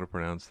don't know how to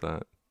pronounce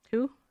that.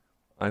 Who?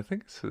 I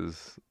think it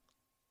says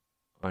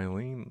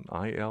Eileen,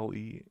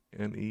 ILENE_PAUL.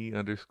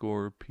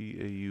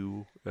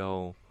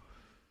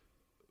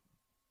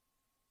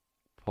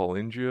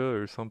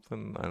 Paulingia or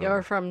something. I don't know.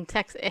 You're from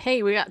Texas.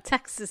 Hey, we got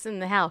Texas in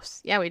the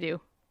house. Yeah, we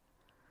do.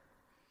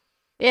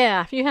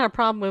 Yeah, if you had a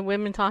problem with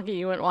women talking,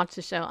 you wouldn't watch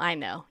the show. I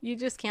know. You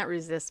just can't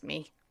resist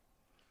me.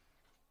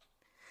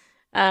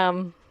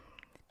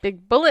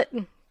 Big Bullet.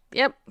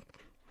 Yep.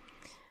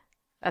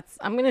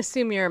 I'm going to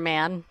assume you're a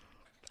man.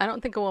 I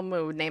don't think a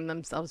woman would name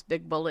themselves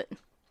Big Bullet.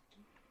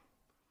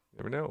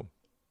 Never know.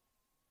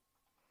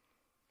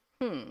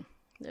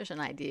 There's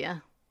an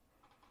idea.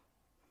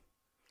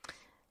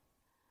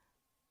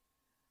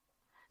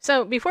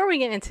 So before we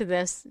get into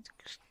this, do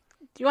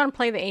you want to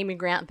play the Amy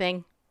Grant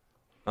thing?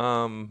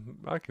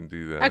 I can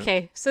do that.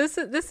 Okay, so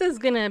this is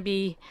gonna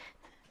be,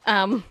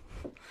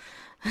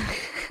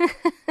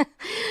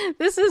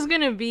 this is gonna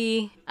going to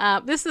be,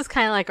 this is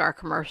kind of like our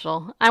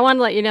commercial. I want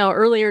to let you know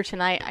earlier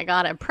tonight I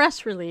got a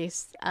press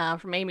release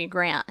from Amy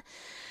Grant.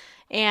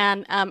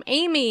 And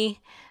Amy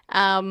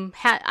I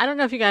don't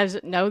know if you guys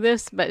know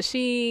this, but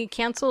she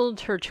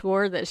canceled her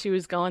tour that she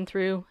was going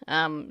through.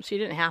 She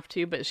didn't have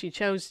to, but she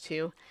chose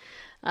to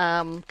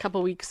a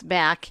couple weeks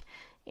back.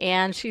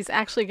 And she's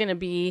actually going to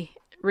be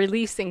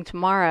releasing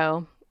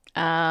tomorrow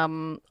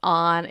on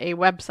a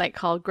website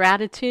called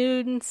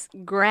Gratitudes,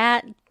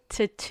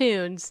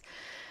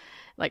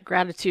 like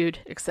gratitude,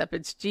 except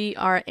it's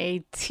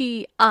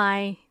GRATITUNES,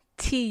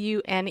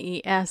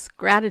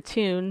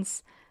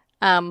 Gratitudes.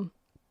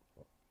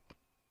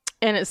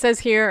 And it says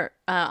here,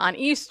 on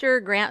Easter,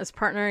 Grant is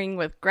partnering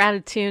with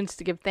Gratitudes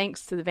to give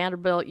thanks to the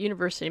Vanderbilt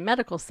University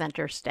Medical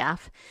Center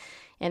staff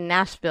in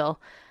Nashville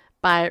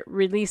by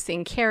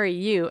releasing Carry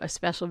You, a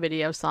special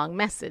video song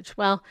message.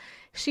 Well,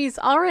 she's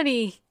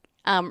already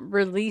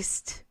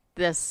released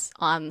this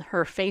on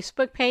her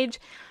Facebook page,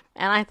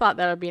 and I thought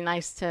that would be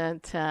nice to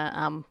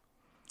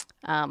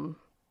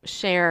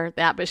share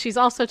that. But she's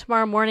also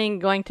tomorrow morning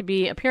going to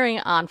be appearing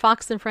on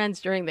Fox and Friends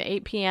during the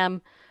 8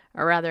 p.m.,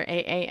 or rather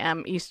 8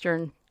 a.m.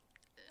 Eastern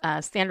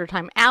Standard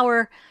Time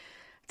hour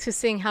to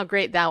sing How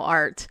Great Thou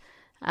Art.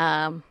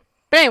 But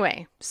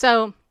anyway,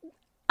 so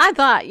I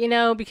thought,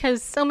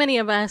 because so many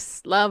of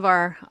us love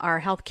our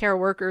healthcare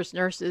workers,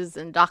 nurses,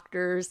 and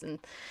doctors, and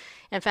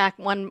in fact,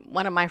 one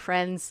of my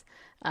friends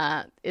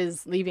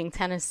is leaving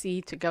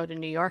Tennessee to go to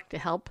New York to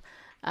help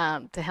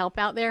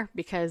out there,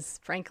 because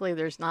frankly,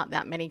 there's not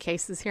that many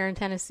cases here in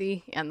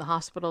Tennessee, and the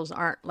hospitals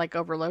aren't like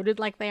overloaded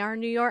like they are in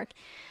New York.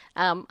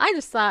 I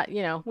just thought,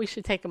 we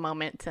should take a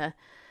moment to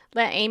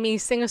let Amy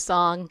sing a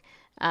song,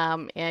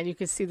 and you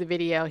can see the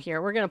video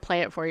here. We're going to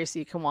play it for you so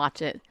you can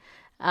watch it.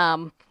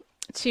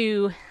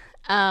 To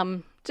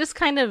just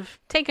kind of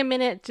take a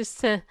minute just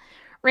to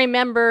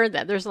remember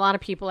that there's a lot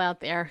of people out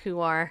there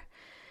who are,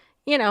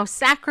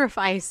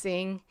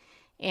 sacrificing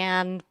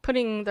and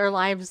putting their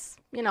lives,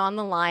 on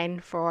the line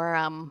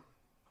for,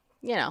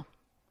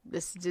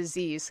 this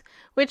disease,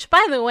 which,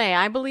 by the way,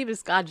 I believe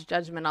is God's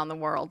judgment on the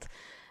world.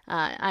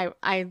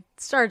 I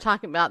started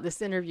talking about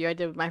this interview I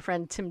did with my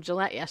friend Tim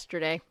Gillette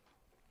yesterday.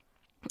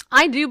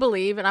 I do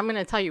believe, and I'm going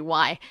to tell you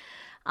why,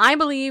 I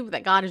believe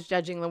that God is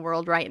judging the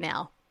world right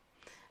now.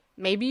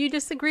 Maybe you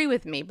disagree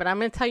with me, but I'm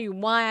going to tell you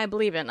why I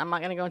believe it. I'm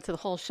not going to go into the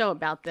whole show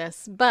about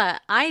this,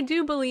 but I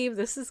do believe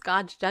this is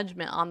God's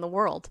judgment on the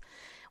world.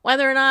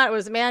 Whether or not it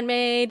was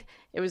man-made,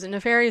 it was a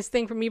nefarious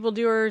thing from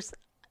evildoers,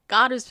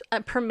 God is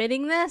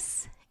permitting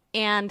this,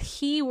 and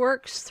he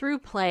works through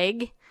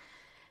plague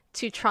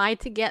to try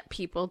to get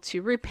people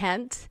to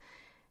repent,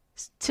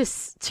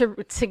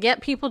 to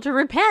get people to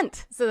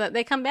repent so that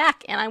they come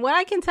back. And what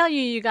I can tell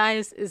you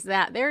guys, is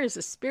that there is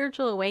a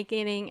spiritual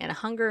awakening and a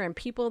hunger in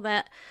people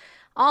that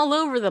all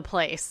over the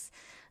place.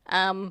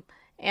 And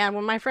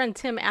when my friend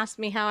Tim asked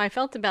me how I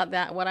felt about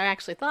that, what I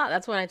actually thought,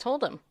 that's what I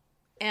told him.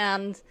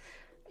 And,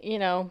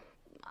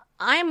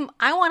 I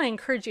want to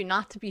encourage you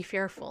not to be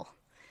fearful.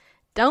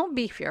 Don't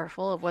be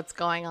fearful of what's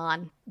going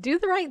on. Do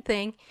the right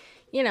thing.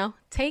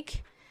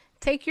 Take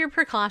your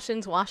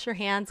precautions, wash your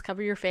hands,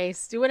 cover your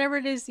face, do whatever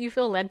it is you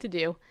feel led to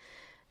do.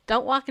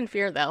 Don't walk in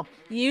fear, though.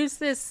 Use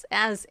this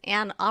as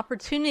an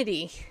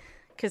opportunity,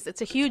 because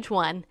it's a huge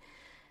one,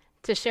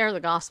 to share the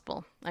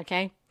gospel,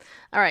 okay?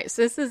 All right,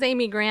 so this is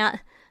Amy Grant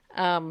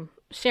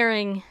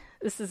sharing.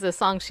 This is a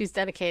song she's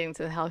dedicating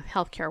to the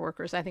healthcare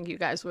workers. I think you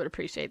guys would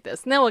appreciate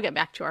this. And then we'll get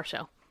back to our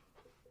show.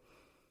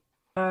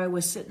 I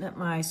was sitting at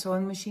my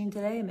sewing machine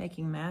today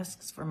making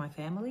masks for my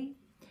family,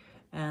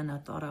 and I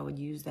thought I would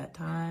use that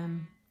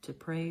time to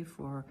pray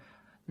for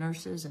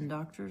nurses and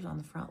doctors on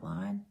the front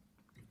line.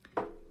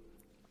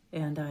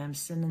 And I am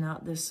sending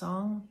out this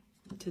song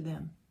to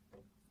them.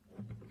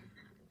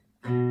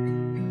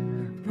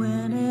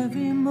 When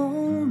every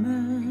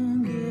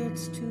moment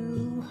gets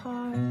too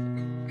hard,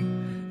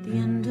 the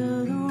end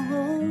of the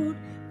road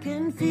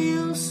can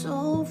feel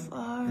so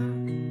far.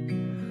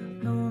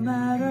 No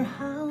matter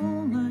how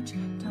much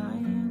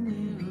time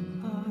we're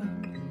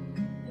apart,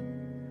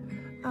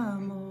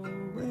 I'm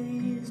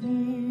always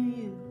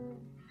near you.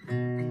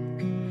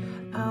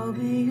 I'll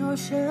be your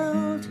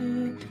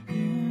shelter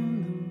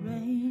in the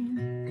rain,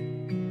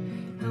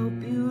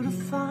 help you to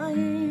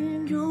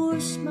find your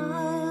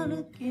smile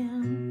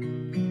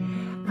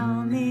again.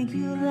 I'll make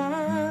you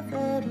laugh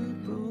at a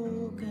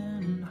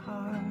broken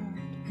heart.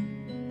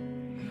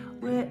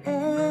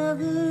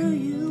 Wherever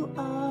you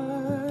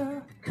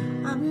are,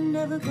 I'm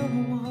never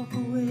gonna walk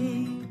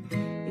away.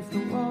 If the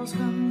walls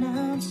come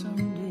down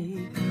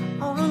someday,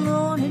 all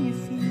alone and you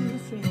feel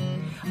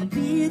afraid, I'll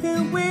be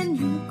there when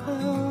you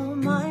call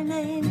my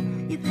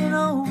name. You can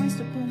always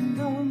depend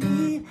on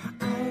me.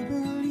 I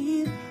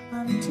believe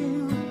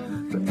until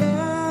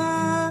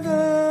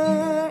forever,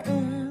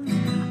 and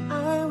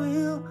I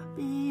will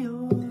be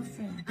your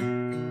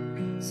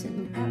friend.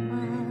 Sitting at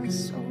my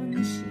sewing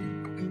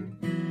machine,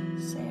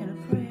 saying a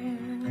prayer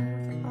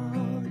for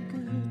all the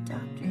good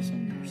doctors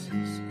and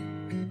nurses.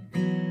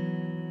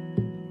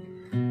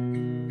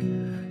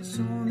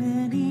 So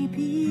many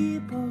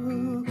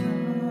people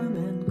come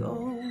and go,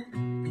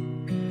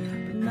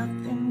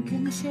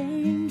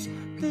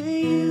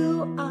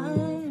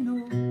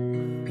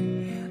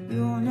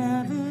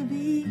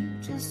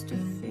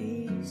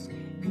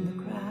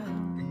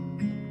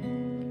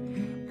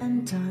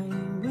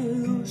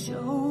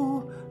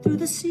 through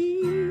the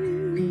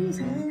seasons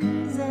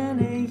and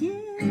the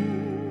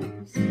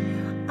years.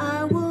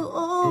 I will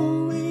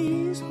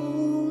always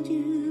hold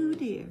you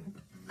dear.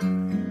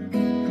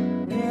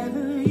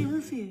 Never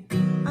you fear,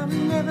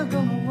 I'm never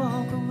gonna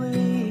walk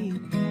away.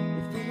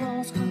 If the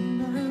walls come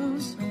down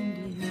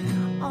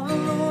someday, all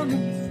alone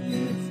and you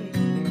feel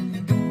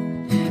afraid,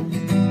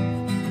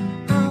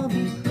 I'll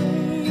be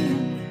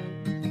praying.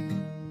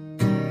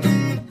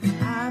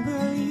 I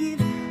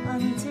believe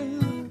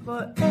until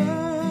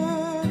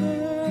forever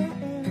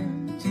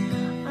ends,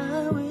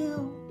 I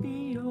will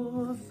be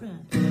your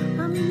friend.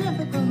 I'm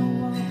never gonna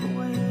walk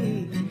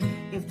away.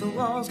 If the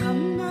walls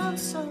come down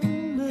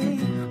someday,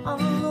 all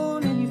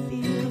alone and you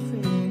feel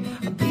afraid,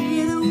 I'll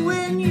be there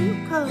when you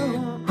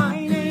call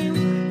my name.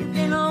 You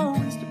can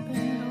always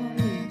depend on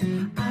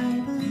me. I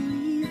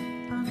believe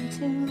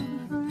until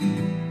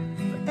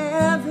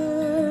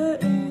forever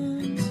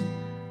ends,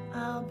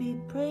 I'll be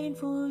praying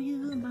for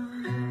you,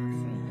 my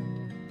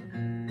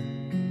friend.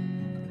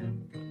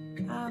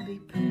 I'll be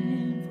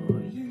praying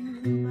for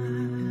you,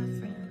 my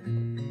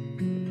friend.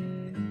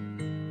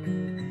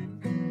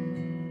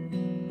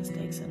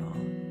 Mistakes and all.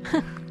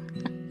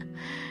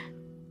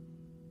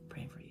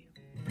 Praying for you.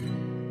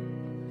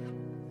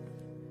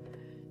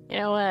 You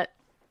know what?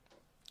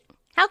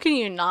 How can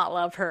you not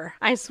love her?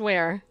 I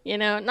swear. You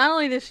know, not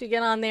only does she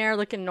get on there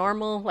looking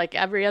normal like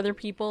every other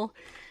people,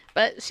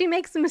 but she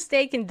makes a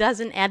mistake and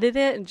doesn't edit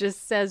it and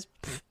just says,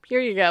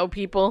 here you go,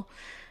 people.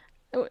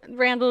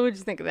 Randall, what did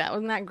you think of that?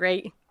 Wasn't that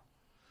great?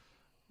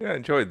 Yeah, I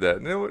enjoyed that.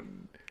 And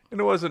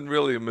it wasn't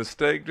really a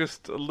mistake,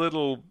 just a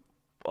little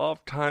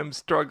off time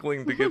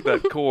struggling to get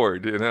that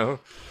chord, you know?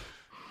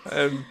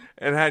 And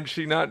had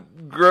she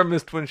not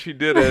grimaced when she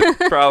did it,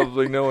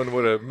 probably no one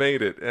would have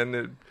made it.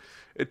 And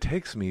it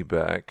takes me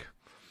back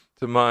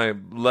to my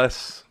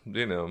less,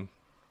 you know,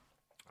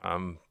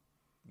 I'm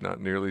not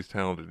nearly as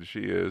talented as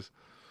she is.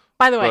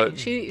 By the way, But-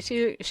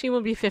 she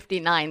will be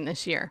 59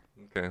 this year.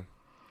 Okay.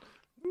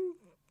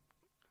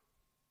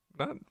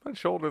 Not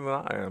much older than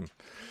I am.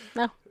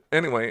 No,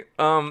 Anyway,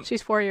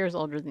 she's 4 years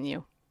older than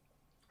you.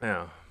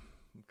 yeah.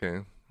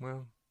 Okay.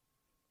 Well,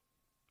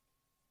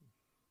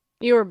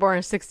 You were born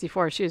in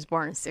 64. She was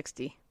born in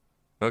 60.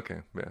 okay.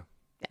 Yeah.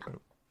 Yeah.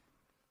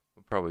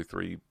 Probably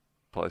 3+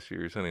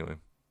 years anyway.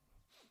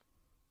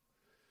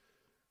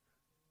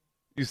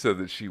 You said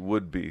that she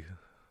would be.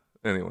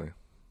 Anyway.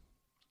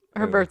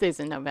 Her Anyway.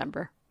 birthday's in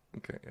November.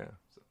 Okay, yeah.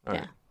 So, all Yeah.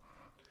 right.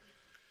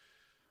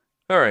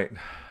 All right.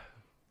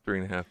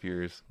 3.5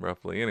 years,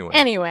 roughly.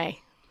 Anyway,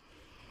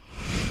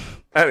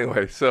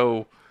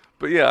 so,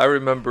 but yeah, I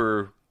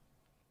remember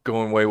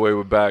going way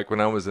back when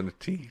I was a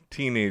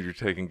teenager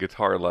taking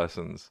guitar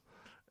lessons.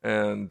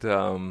 And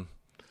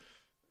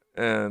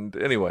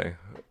anyway,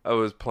 I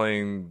was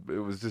playing, it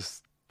was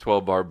just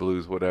 12-bar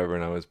blues, whatever,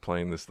 and I was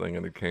playing this thing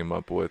and it came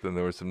up with, and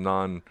there were some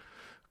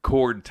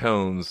non-chord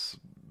tones,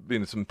 you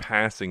know, some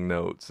passing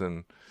notes,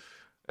 and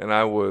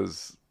I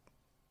was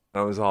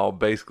all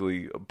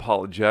basically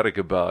apologetic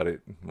about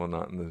it. Well,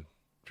 not in the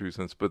true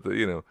sense, but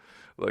you know,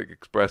 like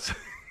expressing,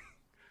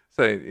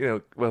 saying, you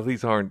know, well,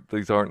 these aren't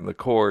in the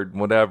chord,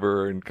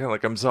 whatever, and kind of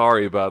like, I'm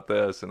sorry about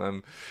this,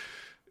 and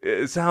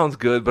it sounds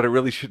good, but I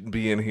really shouldn't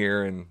be in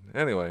here. And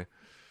anyway,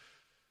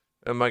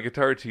 and my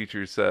guitar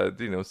teacher said,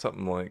 you know,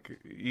 something like,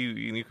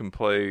 you can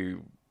play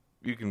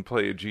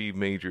a G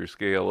major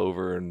scale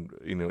over an,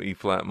 you know, E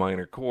flat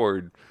minor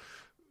chord,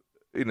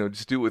 you know,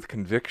 just do it with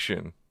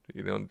conviction,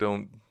 you know,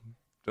 don't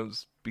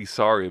be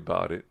sorry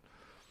about it.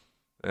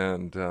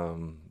 And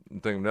I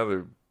think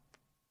another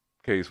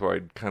case where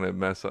I'd kind of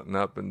mess something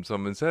up, and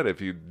someone said, if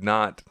you'd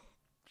not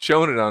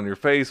shown it on your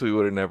face, we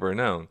would have never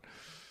known.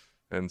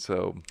 And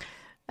so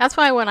That's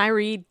why when I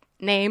read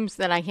names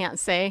that I can't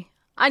say,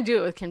 I do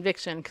it with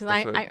conviction.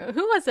 Because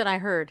who was it I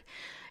heard?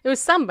 It was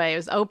somebody. It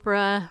was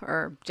Oprah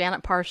or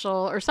Janet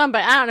Parshall or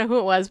somebody. I don't know who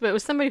it was, but it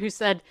was somebody who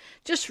said,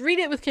 just read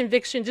it with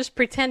conviction. Just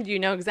pretend you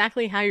know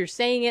exactly how you're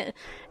saying it.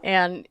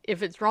 And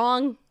if it's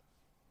wrong,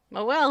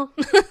 oh well.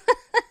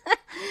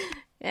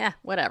 Yeah,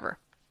 whatever.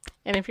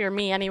 And if you're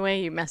me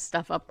anyway, you mess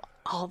stuff up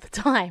all the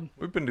time.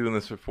 we've been doing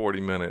this for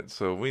 40 minutes,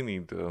 so we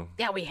need to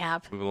Yeah, we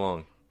have. move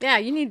along. Yeah,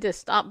 you need to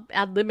stop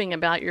ad-libbing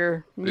about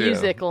your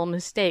musical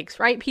mistakes,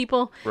 right,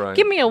 people? Right.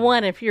 Give me a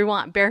 1 if you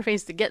want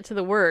Bareface to get to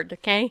the word,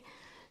 okay?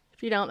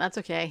 If you don't, that's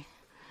okay.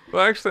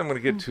 Well, actually, I'm going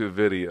to get to a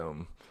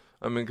video.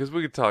 I mean, because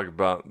we could talk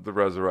about the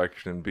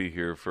resurrection and be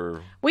here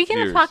for We can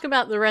years. talk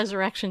about the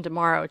resurrection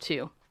tomorrow,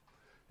 too.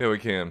 Yeah, we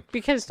can.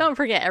 Because don't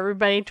forget,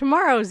 everybody,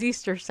 tomorrow's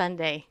Easter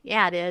Sunday.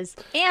 Yeah, it is.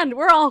 And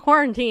we're all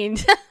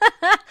quarantined.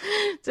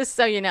 Just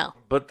so you know.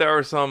 But there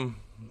are some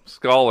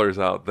scholars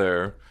out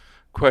there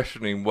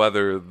questioning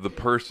whether the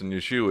person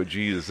Yeshua,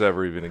 Jesus,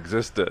 ever even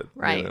existed.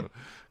 Right. You know,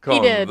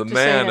 calling did, the just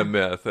man so a you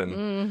myth.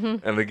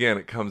 And again,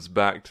 it comes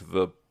back to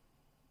the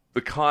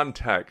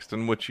context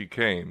in which he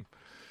came.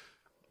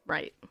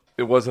 Right.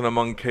 It wasn't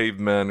among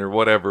cavemen or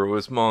whatever. It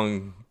was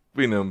among,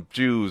 you know,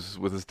 Jews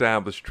with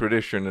established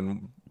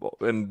tradition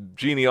and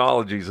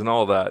genealogies and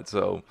all that.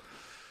 So,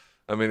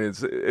 I mean,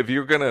 it's if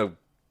you're gonna,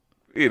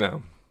 you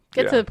know,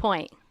 Get yeah. to the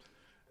point.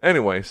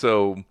 Anyway,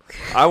 so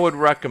I would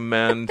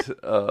recommend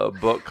a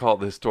book called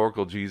The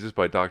Historical Jesus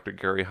by Dr.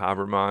 Gary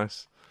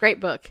Habermas.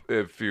 Great book.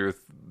 If you're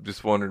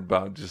just wondering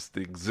about just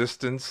the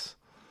existence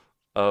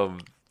of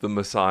the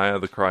Messiah,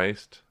 the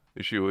Christ,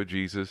 Yeshua,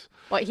 Jesus.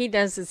 What he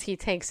does is he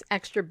takes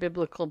extra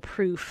biblical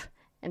proof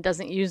and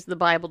doesn't use the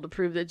Bible to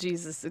prove that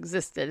Jesus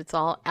existed. It's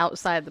all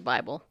outside the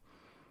Bible.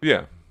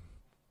 Yeah.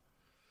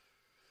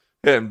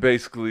 And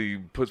basically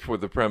puts forth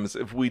the premise,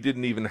 if we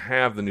didn't even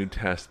have the New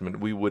Testament,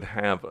 we would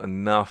have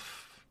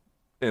enough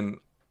in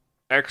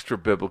extra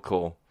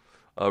biblical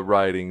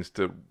writings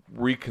to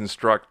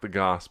reconstruct the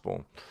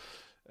gospel.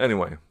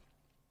 Anyway,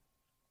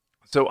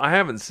 so I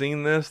haven't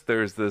seen this.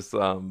 There's this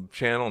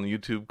channel on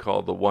YouTube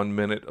called The 1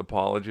 Minute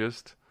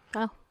Apologist.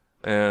 Oh.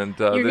 And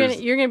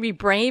you're gonna be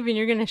brave and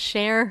you're gonna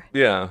share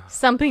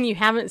something you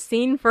haven't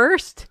seen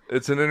first.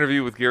 It's an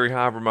interview with Gary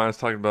Habermas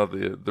talking about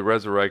the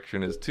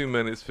resurrection is 2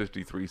 minutes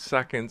 53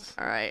 seconds.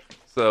 All right.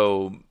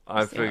 So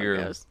I figure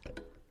it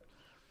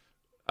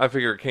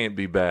can't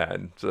be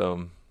bad.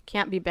 So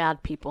can't be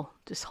bad, people.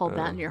 Just hold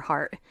that in your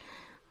heart.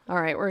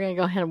 All right, we're gonna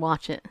go ahead and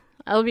watch it.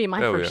 That'll be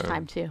my first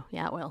time too.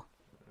 Yeah, it will.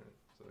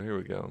 So here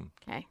we go.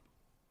 Okay.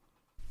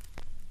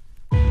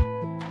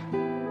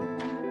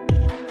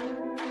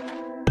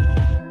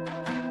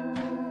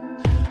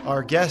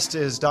 Our guest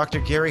is Dr.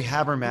 Gary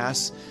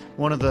Habermas,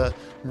 one of the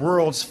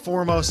world's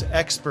foremost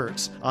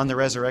experts on the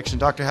resurrection.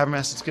 Dr.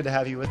 Habermas, it's good to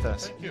have you with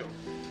us. Thank you.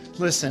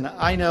 Listen,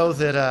 I know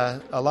that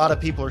a lot of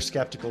people are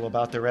skeptical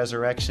about the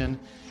resurrection,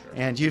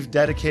 and you've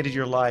dedicated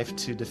your life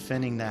to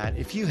defending that.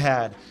 If you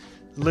had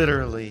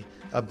literally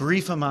a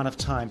brief amount of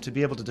time to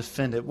be able to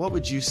defend it, what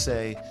would you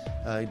say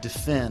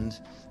defend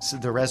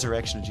the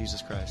resurrection of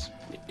Jesus Christ?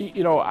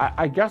 You know,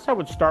 I guess I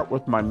would start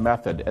with my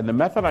method, and the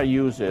method I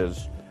use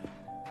is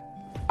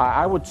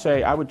I would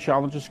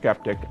challenge a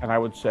skeptic, and I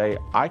would say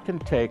I can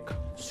take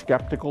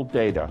skeptical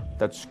data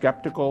that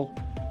skeptical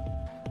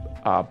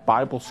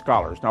Bible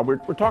scholars. Now we're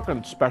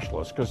talking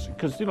specialists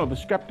because you know the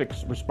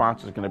skeptic's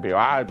response is going to be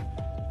I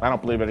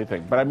don't believe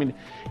anything. But I mean,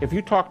 if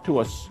you talk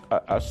to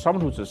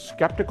someone who's as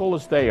skeptical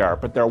as they are,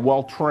 but they're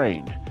well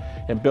trained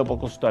in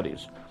biblical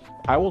studies,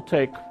 I will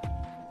take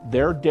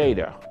their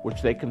data,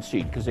 which they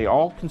concede, because they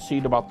all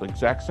concede about the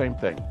exact same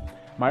thing.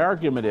 My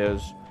argument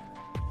is,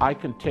 I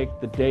can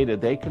take the data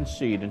they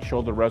concede and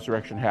show the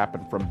resurrection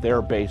happened from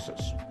their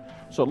basis.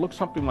 So it looks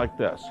something like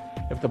this.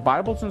 If the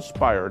Bible's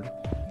inspired,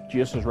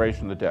 Jesus is raised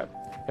from the dead.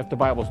 If the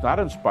Bible's not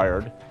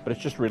inspired, but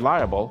it's just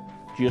reliable,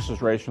 Jesus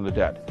is raised from the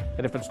dead.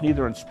 And if it's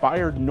neither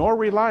inspired nor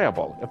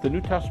reliable, if the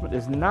New Testament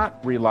is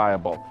not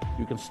reliable,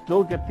 you can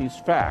still get these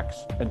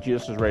facts and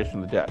Jesus is raised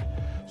from the dead.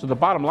 So the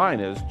bottom line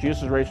is,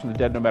 Jesus is raised from the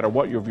dead no matter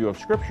what your view of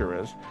Scripture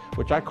is,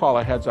 which I call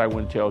a heads I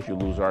win, tails you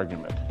lose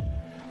argument.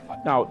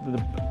 Now,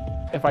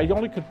 if I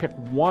only could pick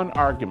one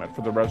argument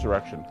for the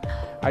resurrection,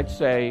 I'd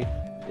say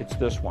it's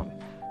this one.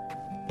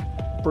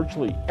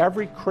 Virtually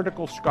every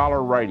critical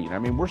scholar writing, I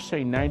mean, we're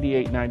saying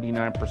 98,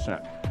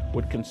 99%,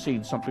 would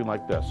concede something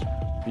like this.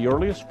 The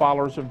earliest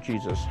followers of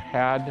Jesus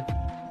had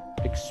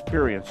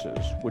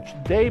experiences which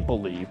they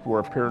believed were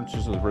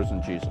appearances of the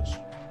risen Jesus.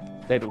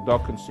 They'll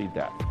concede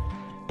that.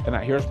 And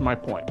here's my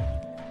point.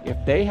 If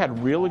they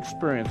had real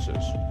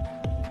experiences,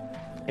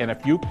 and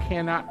if you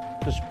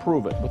cannot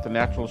disprove it with the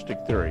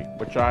naturalistic theory,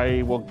 which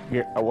I will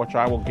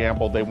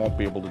gamble they won't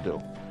be able to do.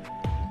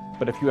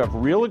 But if you have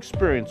real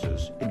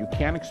experiences and you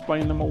can't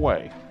explain them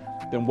away,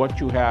 then what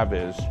you have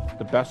is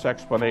the best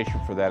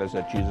explanation for that is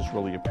that Jesus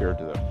really appeared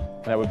to them.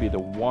 And that would be the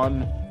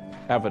one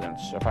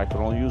evidence, if I could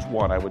only use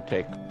one, I would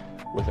take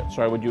with it.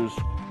 So I would use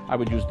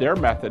their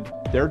method,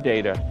 their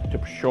data,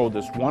 to show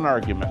this one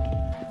argument.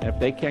 And if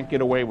they can't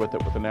get away with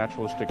it with the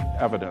naturalistic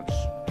evidence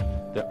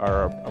that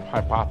are of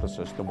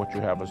hypothesis, then what you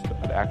have is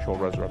the actual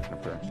resurrection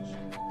appearances.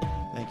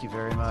 Thank you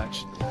very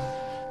much.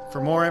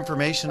 For more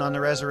information on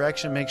the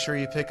resurrection, make sure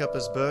you pick up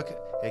his book,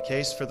 A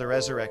Case for the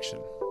Resurrection.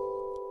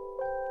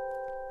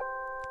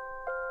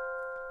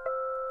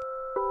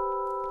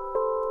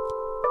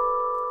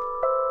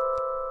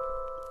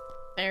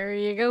 There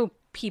you go,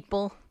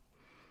 people.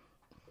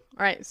 All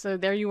right, so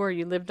there you were.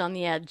 You lived on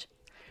the edge.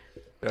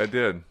 I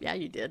did. Yeah,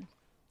 you did.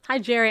 Hi,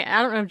 Jerry.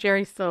 I don't know if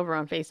Jerry's still over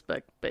on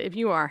Facebook, but if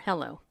you are,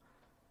 hello.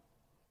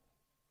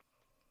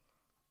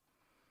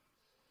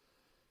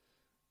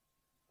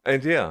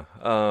 And yeah,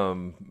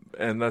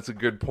 and that's a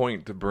good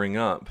point to bring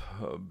up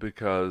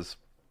because,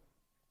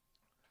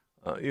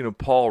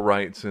 Paul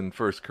writes in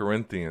 1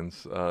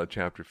 Corinthians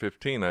chapter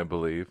 15, I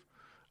believe,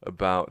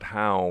 about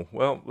how,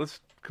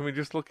 can we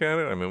just look at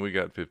it? I mean, we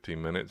got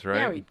 15 minutes, right?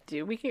 Yeah, we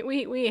do. We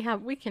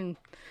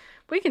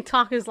can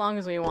talk as long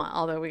as we want,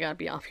 although we got to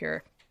be off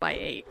here by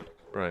 8.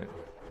 Right.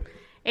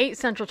 8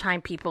 Central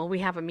Time, people. We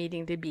have a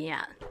meeting to be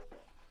at. So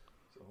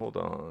hold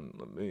on.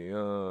 Let me,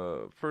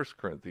 1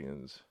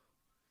 Corinthians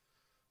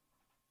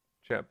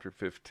chapter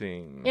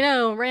 15. You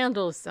know,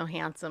 Randall is so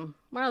handsome.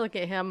 When I look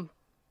at him,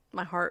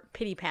 my heart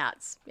pity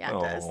pats. Yeah,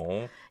 it does.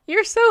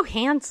 You're so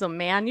handsome,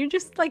 man. You're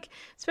just like,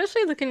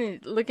 especially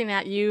looking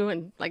at you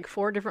in like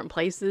 4 different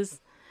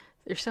places.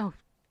 You're so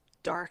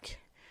dark.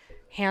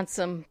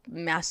 handsome,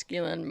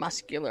 masculine,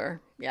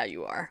 muscular. Yeah,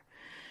 you are.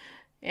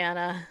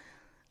 And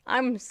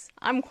I'm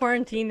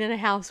quarantined in a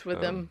house with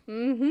him.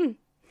 Mm-hmm.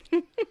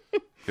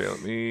 Okay,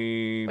 let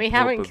me. We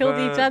haven't killed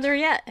each other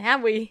yet,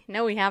 have we?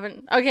 No, we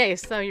haven't. Okay,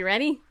 so you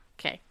ready?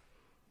 Okay.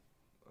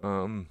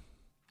 Yeah,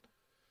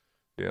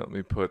 let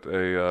me put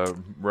a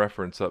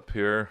reference up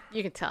here.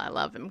 You can tell I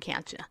love him,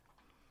 can't you?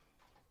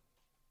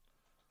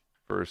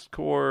 First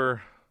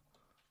Corps,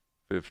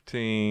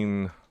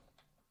 15.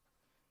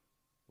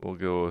 We'll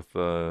go with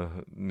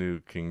New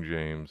King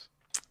James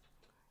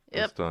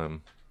this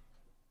time.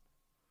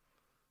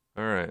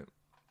 All right.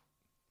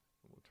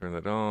 We'll turn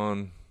that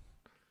on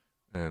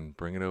and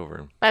bring it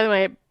over. By the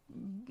way,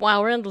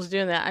 while Randall's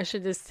doing that, I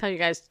should just tell you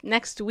guys,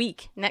 next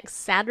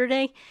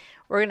Saturday,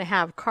 we're going to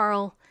have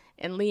Carl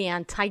and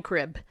Leanne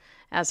Tykrib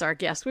as our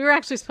guests. We were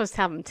actually supposed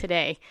to have them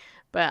today,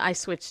 but I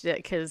switched it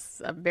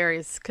because of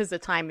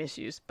time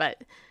issues.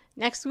 But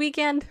next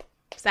weekend,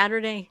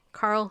 Saturday,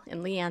 Carl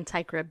and Leanne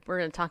Tykrib, we're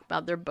going to talk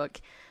about their book,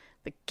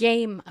 The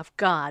Game of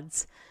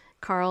Gods.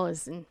 Carl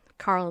and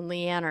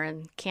Leanne are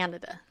in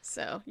Canada,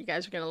 so you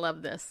guys are going to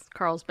love this.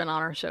 Carl's been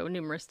on our show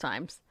numerous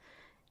times.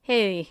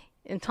 Hey,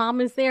 and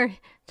Tom is there.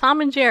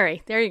 Tom and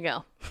Jerry, there you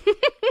go.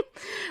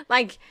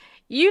 Like,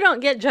 you don't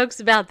get jokes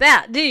about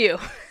that, do you?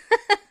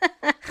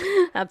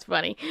 That's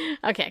funny.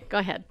 Okay, go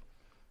ahead.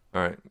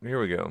 All right, here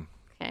we go.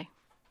 Okay.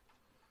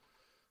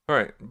 All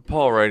right,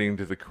 Paul writing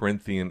to the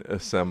Corinthian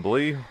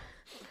assembly.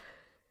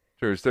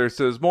 There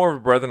says, "Moreover,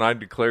 brethren, I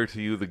declare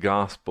to you the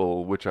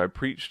gospel which I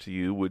preached to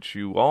you, which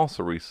you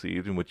also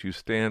received, in which you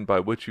stand,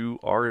 by which you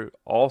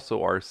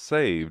also are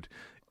saved,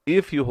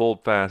 if you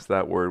hold fast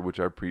that word which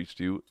I preached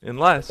to you,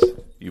 unless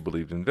you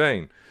believed in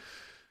vain.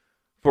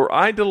 For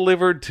I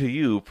delivered to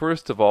you,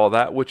 first of all,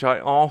 that which I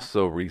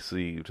also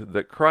received,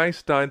 that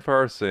Christ died for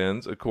our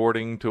sins,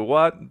 according to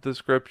what? The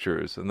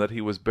Scriptures, and that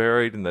he was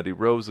buried, and that he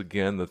rose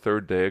again the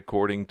third day,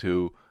 according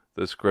to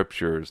the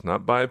Scriptures,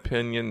 not by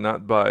opinion,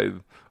 not by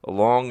a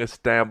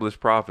long-established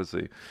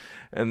prophecy,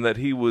 and that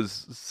he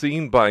was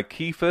seen by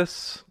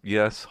Cephas,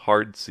 yes,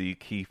 hard C,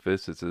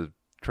 Cephas, it's a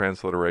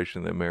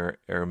transliteration of the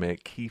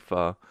Aramaic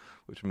Kepha,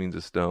 which means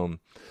a stone.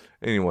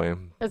 Anyway.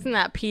 Isn't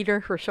that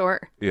Peter for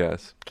short?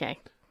 Yes. Okay.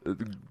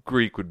 The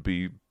Greek would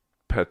be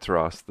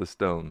Petros, the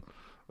stone,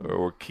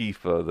 or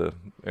Kepha, the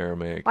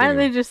Aramaic. Why don't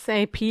they just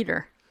say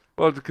Peter?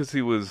 Well, because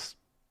he was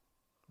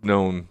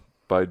known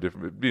by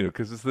different,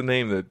 because it's the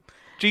name that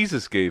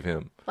Jesus gave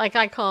him. Like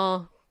I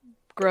call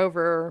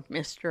Grover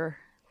Mr.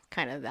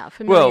 kind of that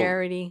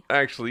familiarity. Well,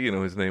 actually,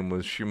 his name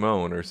was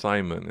Shimon or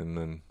Simon, and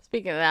then...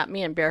 Speaking of that,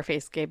 me and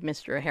Bareface gave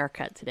Mr. a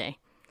haircut today.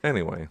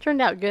 Anyway.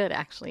 Turned out good,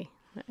 actually.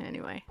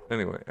 Anyway,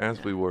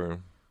 as we were.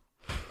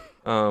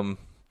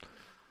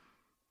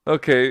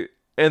 Okay,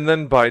 and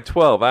then by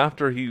 12,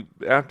 after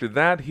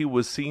that he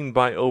was seen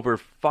by over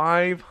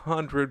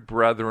 500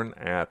 brethren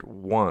at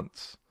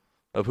once,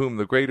 of whom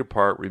the greater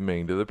part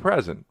remain to the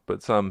present,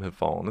 but some have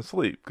fallen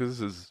asleep, because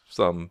this is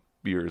some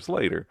years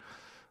later.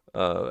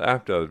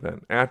 After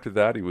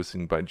that he was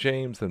seen by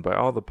James, then by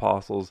all the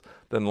apostles,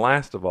 then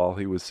last of all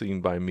he was seen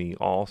by me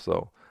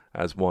also,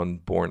 as one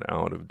born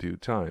out of due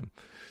time.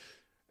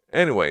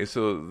 Anyway,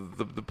 so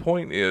the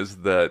point is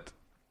that,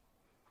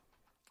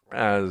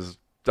 as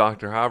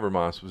Dr.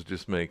 Habermas was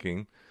just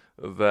making,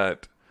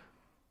 that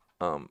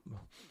the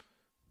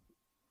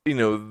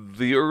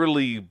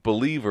early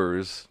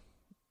believers,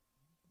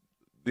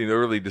 the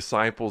early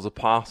disciples,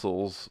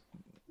 apostles,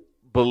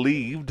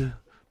 believed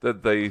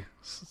that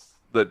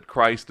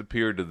Christ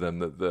appeared to them,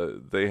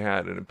 that they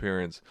had an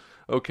appearance.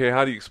 Okay,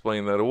 how do you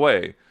explain that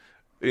away?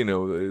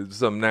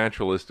 Some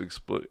naturalist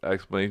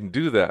explanation.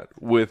 Do that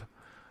with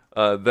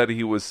that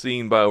he was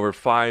seen by over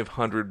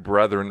 500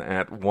 brethren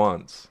at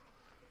once.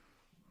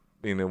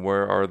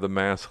 Where are the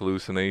mass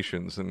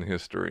hallucinations in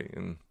history?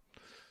 And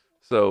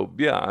so,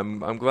 yeah,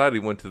 I'm glad he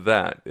went to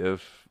that.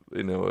 If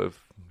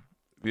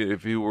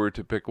you were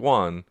to pick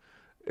one,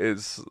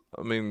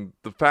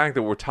 the fact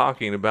that we're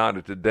talking about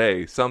it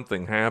today,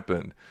 something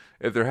happened.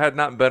 If there had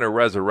not been a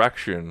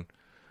resurrection,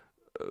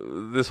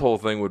 this whole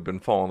thing would have been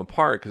falling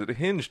apart because it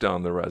hinged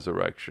on the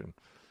resurrection.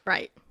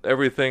 Right.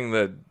 Everything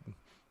that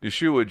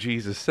Yeshua,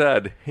 Jesus,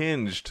 said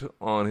hinged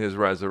on his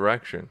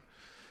resurrection.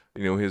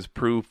 His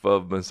proof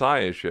of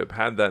messiahship.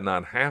 Had that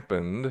not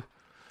happened,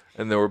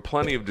 and there were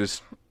plenty of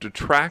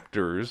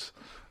detractors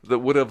that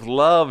would have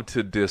loved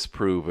to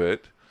disprove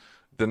it,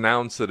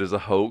 denounce it as a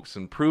hoax,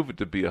 and prove it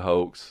to be a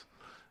hoax,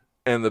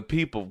 and the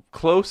people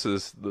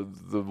closest,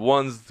 the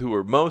ones who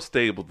were most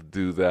able to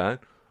do that,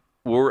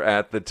 were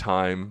at the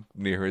time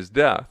near his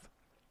death.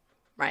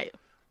 Right.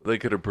 They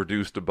could have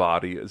produced a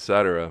body,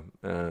 etc.,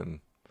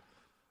 and,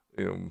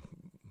 You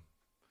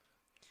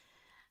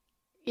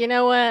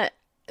know what?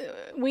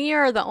 We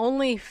are the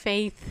only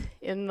faith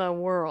in the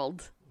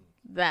world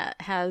that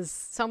has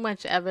so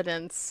much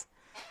evidence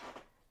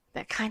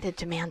that kind of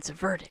demands a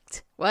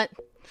verdict. What?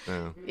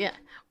 Yeah.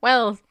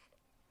 Well,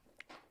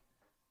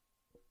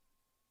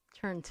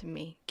 turn to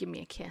me. Give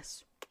me a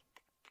kiss.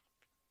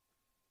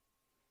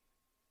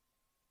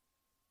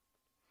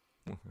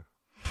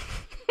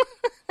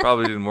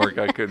 Probably didn't work.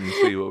 I couldn't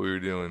see what we were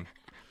doing.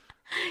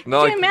 Can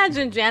you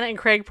imagine Janet and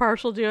Craig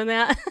Parshall doing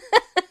that?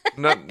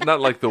 not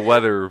like the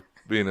weather,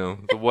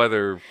 the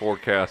weather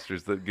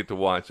forecasters that get to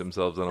watch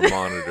themselves on a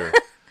monitor.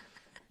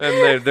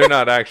 And they're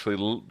not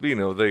actually,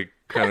 they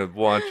kind of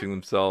watching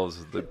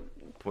themselves,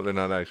 they're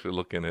not actually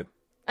looking at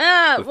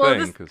the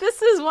thing.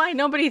 This is why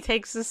nobody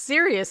takes us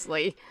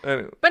seriously.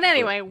 But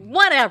anyway,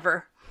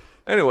 whatever.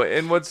 Anyway,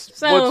 and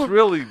what's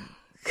really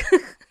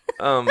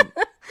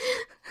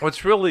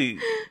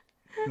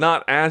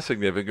not as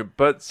significant,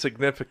 but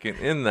significant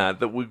in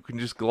that we can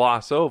just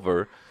gloss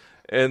over,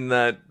 and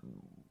that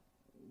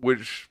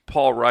which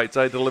Paul writes,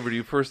 I delivered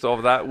you first of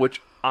all that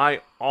which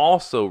I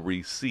also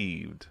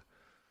received,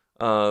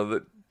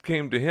 that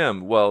came to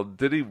him. Well,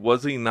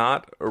 was he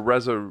not a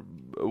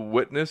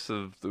witness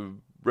of the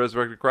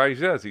resurrected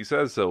Christ? Yes, he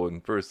says so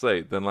in verse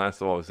 8. Then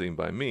last of all was seen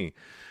by me.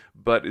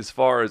 But as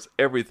far as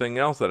everything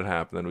else that had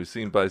happened, that was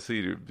seen by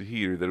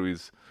Peter, that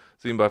was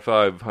seen by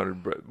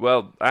 500.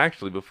 Well,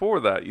 actually, before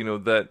that,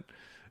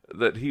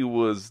 that he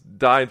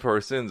died for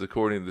our sins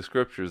according to the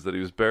Scriptures, that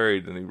he was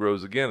buried and he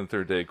rose again the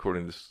third day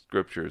according to the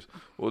Scriptures.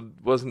 Well,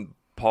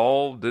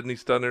 didn't he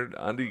study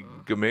under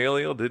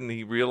Gamaliel? Didn't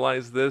he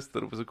realize this,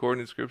 that it was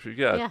according to Scripture?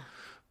 Yeah.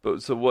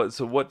 But so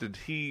what did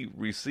he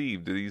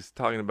receive? Did he's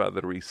talking about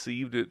that he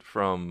received it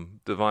from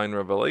divine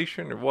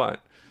revelation or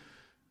what?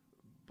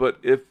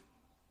 But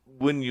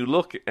when you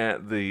look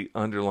at the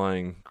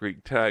underlying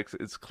Greek text,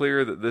 it's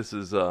clear that this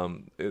is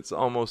it's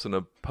almost in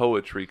a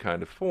poetry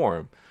kind of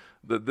form,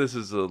 that this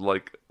is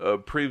like a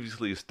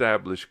previously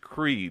established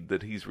creed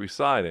that he's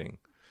reciting.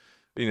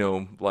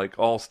 Like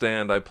all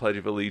stand, I pledge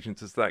of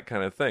allegiance. It's that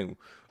kind of thing.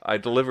 I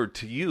delivered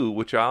to you,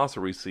 which I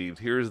also received.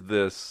 Here's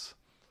this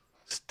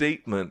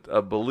statement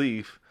of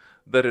belief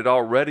that had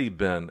already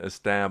been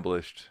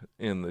established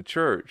in the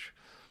church,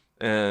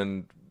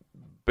 and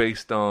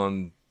based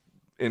on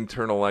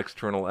internal,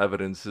 external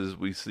evidences,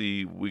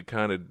 the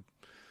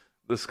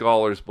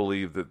scholars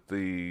believe that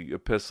the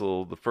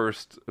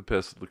first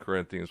epistle to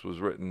Corinthians was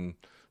written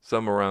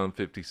somewhere around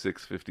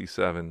 56,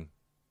 57,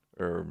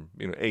 or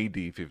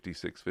AD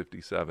 56,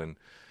 57.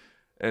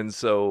 And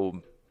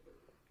so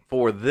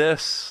for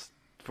this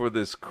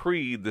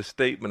creed, the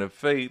statement of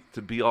faith,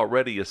 to be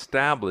already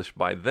established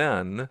by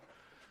then,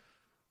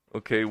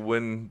 okay,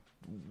 when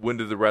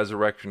did the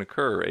resurrection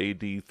occur?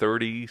 AD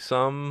 30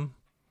 some,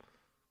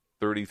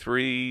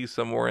 33,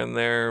 somewhere in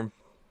there,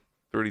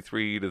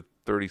 33 to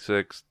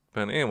 36,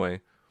 anyway.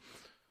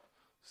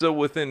 So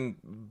within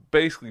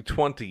basically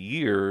 20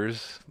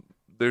 years,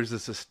 there's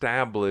this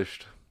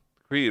established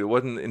creed. It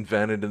wasn't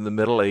invented in the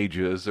Middle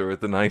Ages or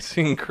at the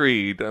Nicene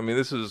Creed. I mean,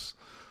 this is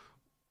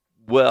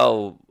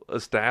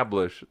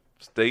well-established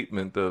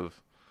statement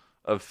of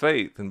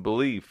faith and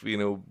belief,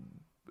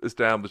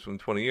 established in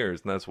 20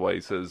 years. And that's why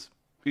he says,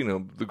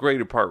 the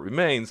greater part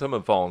remains. Some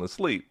have fallen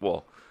asleep.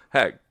 Well,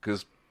 heck,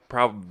 because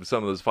probably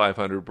some of those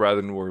 500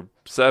 brethren were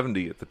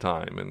 70 at the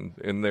time,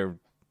 and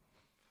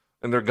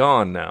they're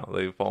gone now.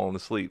 They've fallen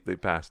asleep. They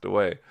passed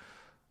away.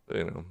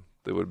 They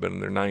would have been in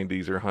their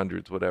 90s or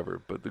 100s,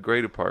 whatever. But the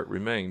greater part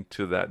remained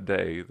to that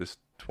day, this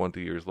 20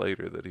 years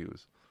later, that he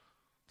was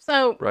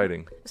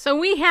writing. So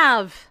we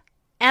have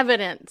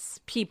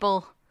evidence,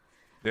 people.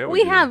 Yeah,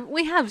 we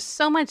have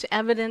so much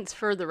evidence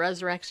for the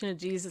resurrection of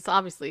Jesus.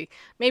 Obviously,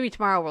 maybe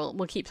tomorrow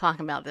we'll keep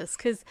talking about this,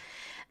 because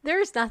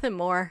there's nothing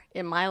more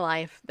in my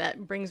life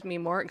that brings me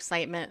more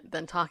excitement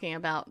than talking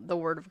about the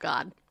Word of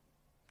God.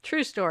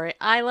 True story.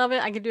 I love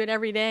it. I could do it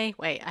every day.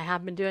 Wait, I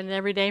have been doing it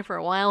every day for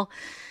a while.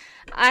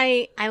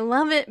 I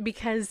love it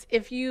because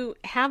if you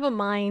have a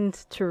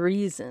mind to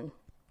reason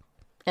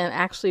and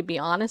actually be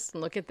honest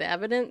and look at the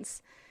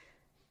evidence,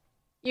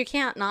 you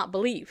can't not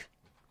believe.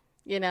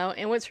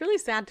 And what's really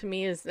sad to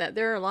me is that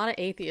there are a lot of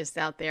atheists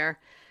out there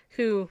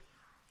who,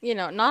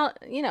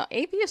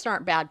 atheists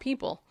aren't bad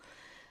people.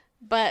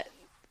 But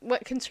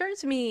what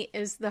concerns me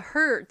is the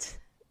hurt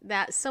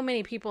that so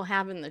many people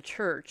have in the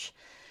church,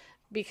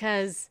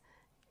 because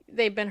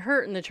they've been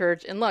hurt in the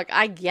church. And look,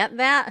 I get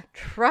that.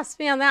 Trust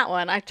me on that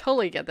one. I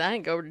totally get that. I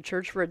didn't go to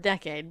church for a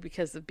decade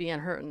because of being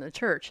hurt in the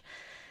church,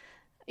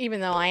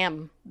 even though I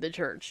am the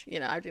church.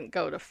 I didn't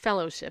go to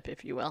fellowship,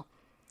 if you will.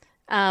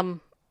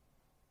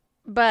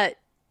 But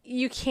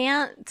you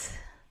can't,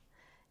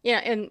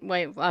 and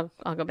wait,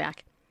 I'll go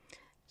back.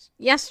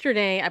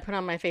 Yesterday, I put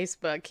on my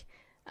Facebook,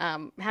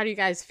 how do you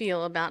guys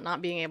feel about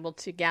not being able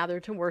to gather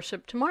to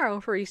worship tomorrow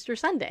for Easter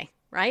Sunday,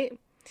 right?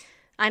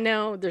 I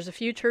know there's a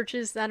few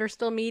churches that are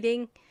still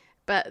meeting,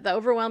 but the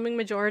overwhelming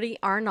majority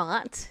are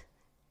not.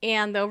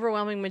 And the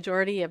overwhelming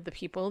majority of the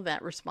people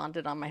that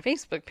responded on my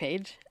Facebook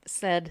page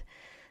said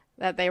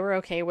that they were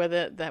okay with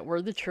it, that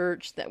we're the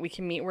church, that we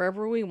can meet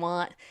wherever we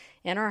want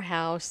in our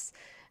house,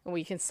 and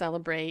we can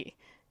celebrate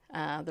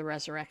the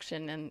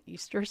resurrection and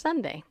Easter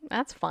Sunday.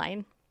 That's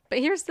fine. But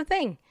here's the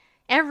thing.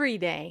 Every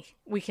day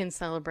we can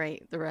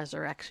celebrate the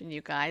resurrection, you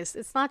guys.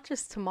 It's not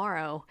just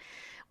tomorrow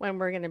when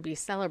we're going to be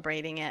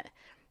celebrating it.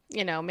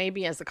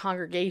 Maybe as a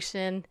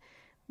congregation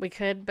we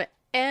could, but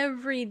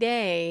every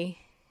day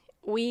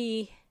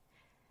when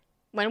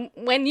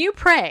you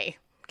pray,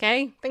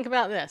 Okay? Think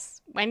about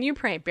this. When you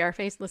pray,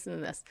 barefaced, listen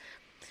to this.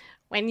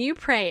 When you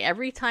pray,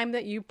 every time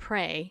that you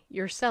pray,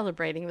 you're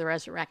celebrating the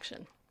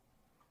resurrection.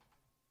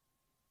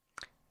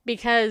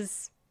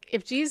 Because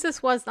if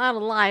Jesus was not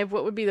alive,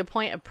 what would be the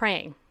point of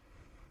praying?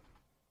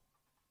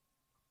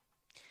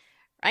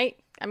 Right?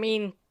 I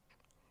mean,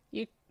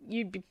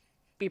 you'd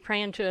be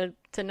praying to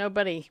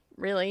nobody,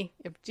 really.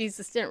 If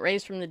Jesus didn't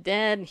raise from the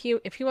dead,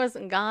 if he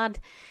wasn't God,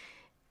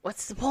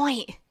 what's the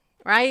point?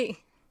 Right?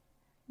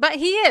 But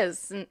he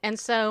is. And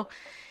so,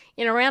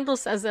 Randall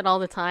says it all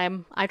the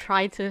time. I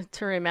try to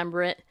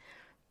remember it.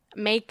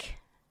 Make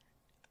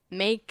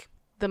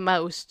the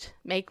most,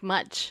 make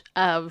much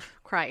of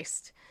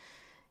Christ.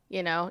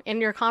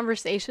 In your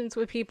conversations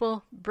with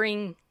people,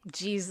 bring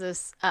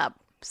Jesus up.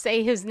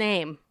 Say his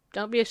name.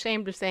 Don't be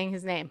ashamed of saying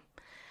his name.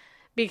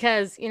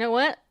 Because, you know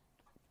what?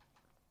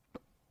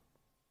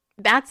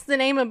 That's the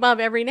name above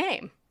every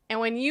name. And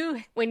when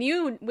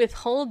you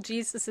withhold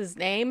Jesus's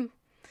name,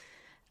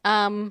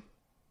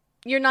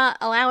 you're not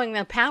allowing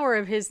the power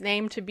of his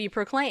name to be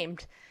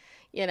proclaimed,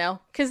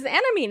 because the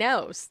enemy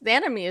knows. The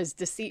enemy is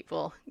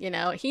deceitful,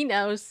 he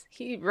knows.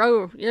 He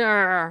wrote,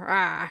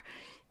 and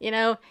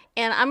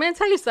I'm going to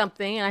tell you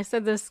something, and I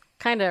said this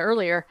kind of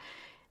earlier.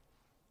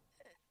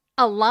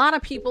 A lot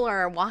of people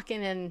are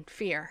walking in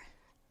fear.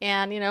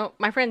 And,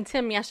 my friend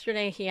Tim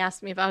yesterday, he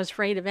asked me if I was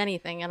afraid of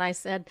anything. And I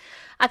said,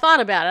 I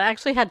thought about it. I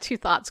actually had two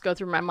thoughts go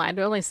through my mind.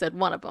 I only said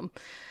one of them.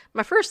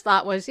 My first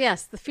thought was,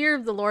 yes, the fear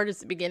of the Lord is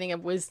the beginning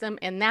of wisdom.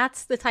 And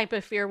that's the type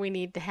of fear we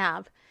need to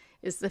have,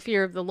 is the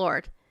fear of the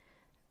Lord.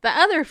 The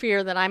other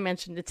fear that I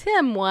mentioned to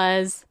Tim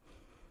was,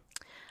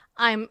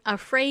 I'm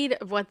afraid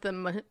of what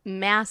the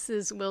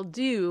masses will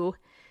do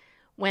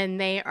when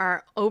they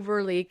are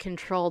overly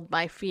controlled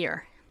by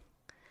fear.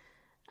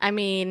 I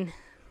mean,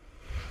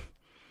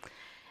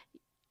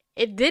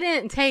 it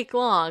didn't take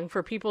long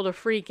for people to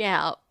freak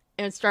out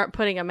and start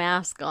putting a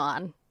mask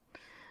on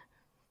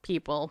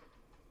people.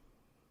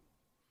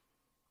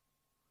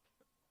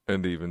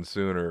 And even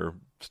sooner,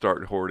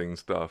 start hoarding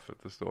stuff at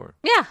the store.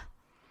 Yeah.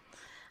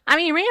 I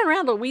mean, Ray and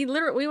Randall, we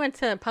went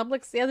to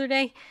Publix the other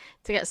day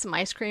to get some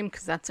ice cream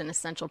because that's an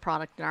essential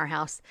product in our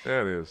house.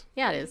 Yeah, it is.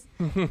 Yeah, it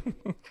is.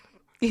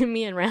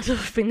 Me and Randall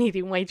have been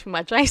eating way too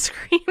much ice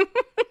cream.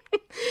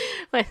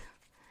 But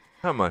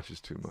how much is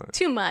too much?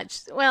 Too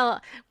much.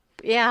 Well,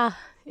 yeah.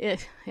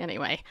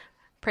 Anyway,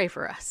 pray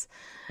for us.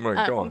 All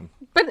right, go on.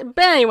 But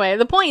anyway,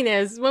 the point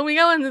is, when we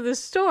go into the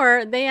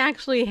store, they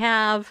actually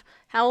have.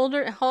 How old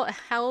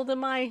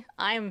am I?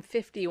 I am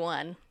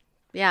 51.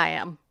 Yeah, I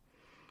am.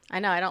 I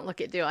know, I don't look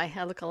it, do I?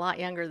 I look a lot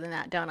younger than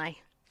that, don't I?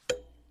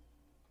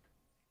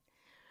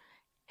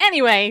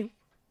 Anyway,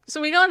 so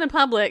we go into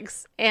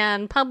Publix,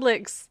 and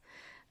Publix,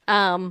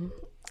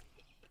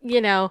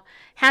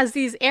 has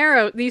these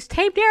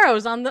taped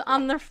arrows on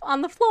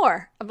the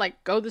floor. I'm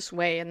like, go this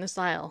way in this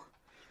aisle.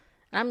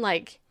 And I'm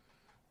like,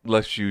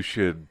 lest you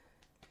should,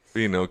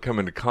 come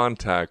into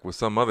contact with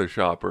some other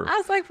shopper. I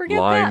was like, forget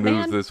line that,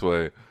 moves man. this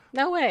way.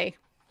 No way.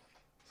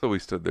 So we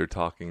stood there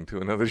talking to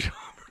another shopper.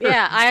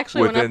 Yeah, I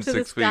actually went up to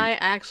this 6 feet. guy. I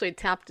actually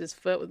tapped his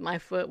foot with my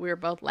foot. We were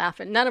both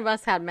laughing. None of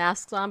us had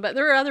masks on, but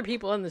there were other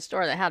people in the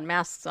store that had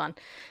masks on.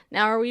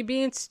 Now, are we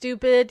being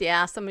stupid?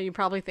 Yeah, some of you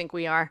probably think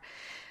we are.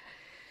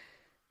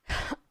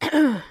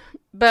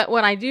 But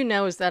what I do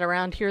know is that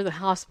around here, the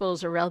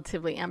hospitals are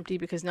relatively empty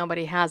because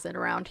nobody has it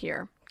around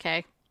here,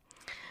 okay?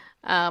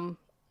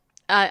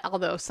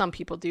 Although some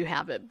people do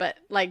have it, but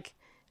like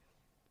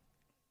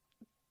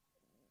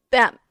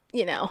that,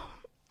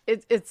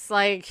 it's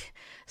like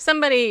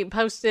somebody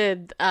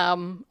posted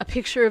a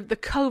picture of the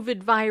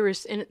COVID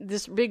virus in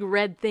this big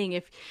red thing.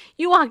 If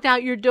you walked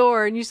out your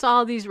door and you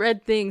saw these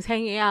red things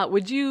hanging out,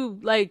 would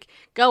you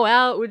go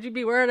out? Would you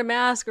be wearing a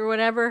mask or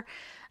whatever?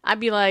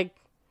 I'd be like,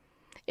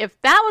 if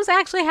that was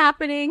actually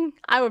happening,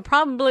 I would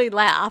probably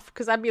laugh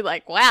because I'd be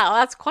like, wow,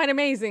 that's quite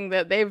amazing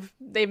that they've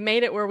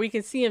made it where we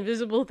can see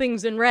invisible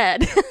things in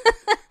red.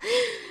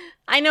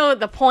 I know what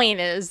the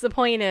point is. The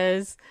point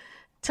is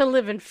to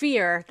live in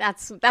fear.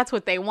 That's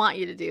what they want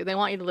you to do. They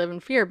want you to live in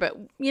fear. But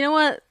you know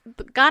what?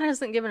 God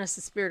hasn't given us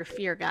a spirit of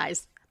fear,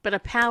 guys, but a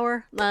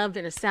power, love,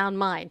 and a sound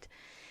mind.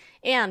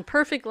 And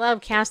perfect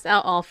love casts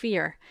out all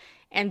fear.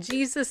 And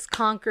Jesus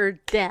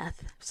conquered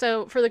death.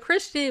 So for the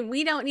Christian,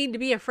 we don't need to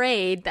be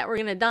afraid that we're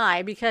going to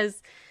die,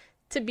 because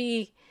to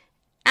be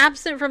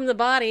absent from the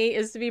body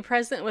is to be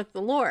present with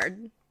the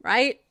Lord,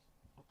 right?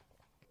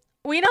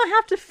 We don't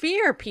have to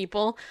fear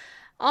people.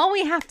 All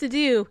we have to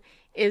do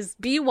is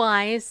be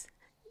wise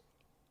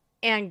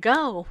and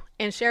go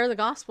and share the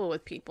gospel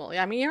with people.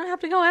 I mean, you don't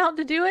have to go out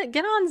to do it.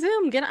 Get on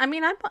Zoom.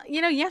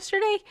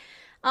 Yesterday,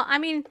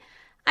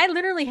 I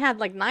literally had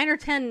like 9 or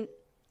 10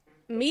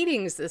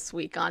 meetings this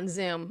week on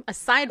Zoom,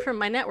 aside from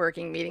my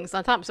networking meetings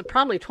on top. So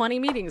probably 20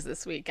 meetings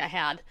this week I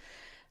had.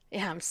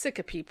 Yeah, I'm sick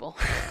of people.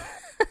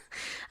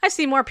 I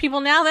see more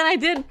people now than I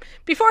did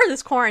before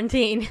this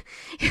quarantine.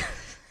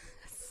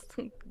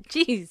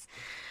 Jeez.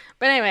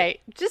 But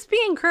anyway, just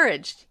be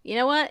encouraged. You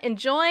know what?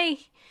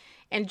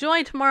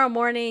 Enjoy tomorrow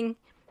morning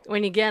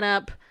when you get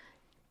up,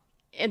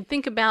 and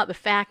think about the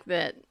fact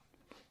that,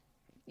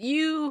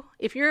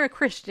 if you're a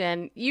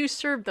Christian, you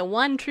serve the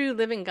one true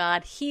living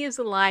God. He is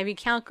alive. He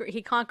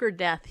conquered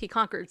death. He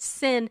conquered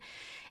sin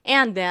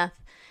and death.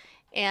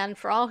 And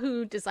for all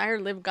who desire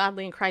to live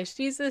godly in Christ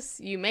Jesus,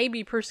 you may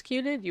be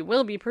persecuted. You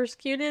will be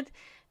persecuted.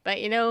 But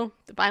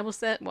the Bible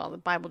said, well, the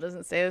Bible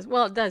doesn't say this.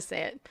 Well, it does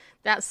say it.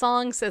 That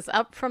song says,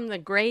 up from the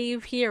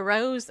grave he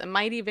arose, a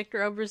mighty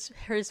victor over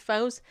his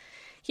foes.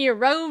 He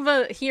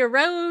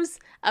arose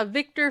a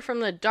victor from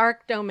the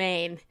dark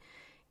domain.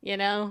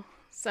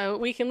 So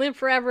we can live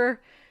forever.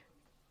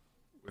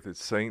 With his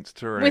saints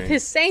to reign. With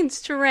his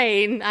saints to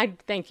reign.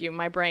 Thank you.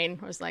 My brain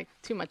was like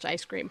too much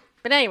ice cream.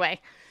 But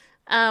anyway,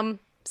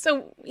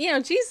 so,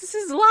 Jesus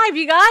is alive,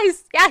 you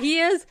guys. Yeah, he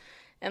is.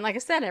 And like I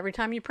said, every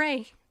time you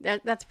pray,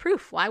 that's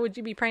proof. Why would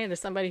you be praying to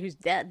somebody who's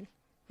dead?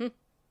 Just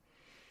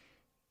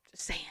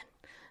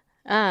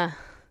saying.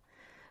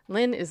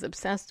 Lynn is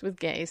obsessed with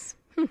gays.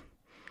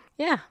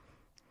 Yeah.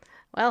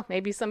 Well,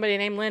 maybe somebody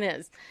named Lynn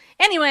is.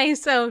 Anyway,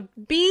 so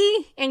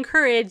be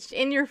encouraged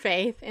in your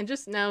faith and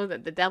just know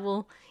that the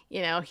devil,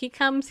 he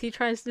comes, he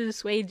tries to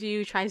dissuade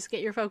you, tries to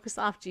get your focus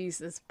off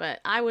Jesus. But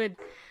I would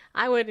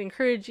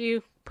encourage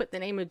you, put the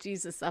name of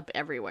Jesus up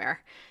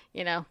everywhere.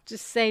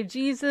 Just say,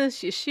 Jesus,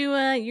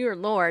 Yeshua, you're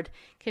Lord.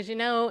 Because,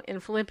 in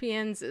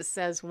Philippians, it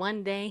says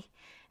one day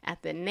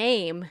at the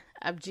name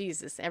of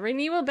Jesus, every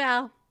knee will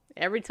bow,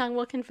 every tongue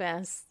will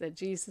confess that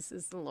Jesus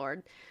is the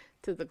Lord,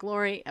 to the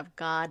glory of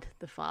God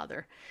the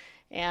Father.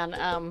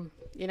 And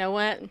you know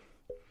what?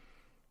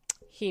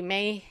 He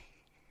may,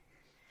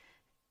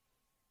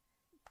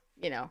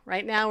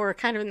 right now we're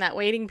kind of in that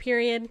waiting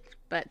period,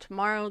 but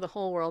tomorrow the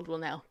whole world will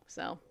know.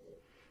 So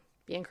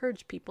be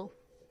encouraged, people.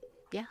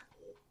 Yeah.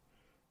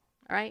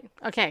 All right.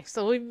 Okay,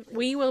 so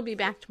we will be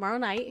back tomorrow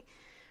night.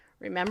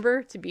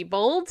 Remember to be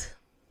bold,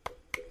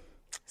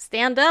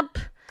 stand up,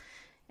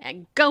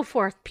 and go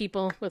forth,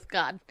 people, with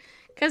God.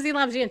 Because he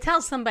loves you. And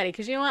tell somebody.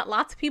 Because you know what?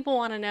 Lots of people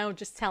want to know.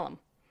 Just tell them.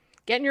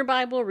 Get in your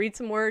Bible, read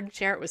some word,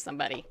 share it with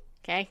somebody.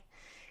 Okay?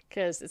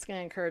 Because it's going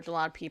to encourage a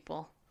lot of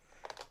people.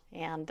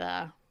 And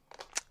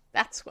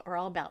that's what we're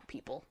all about,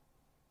 people.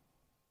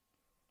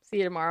 See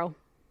you tomorrow.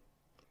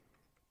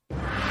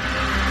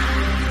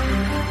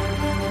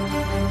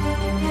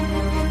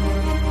 Thank you.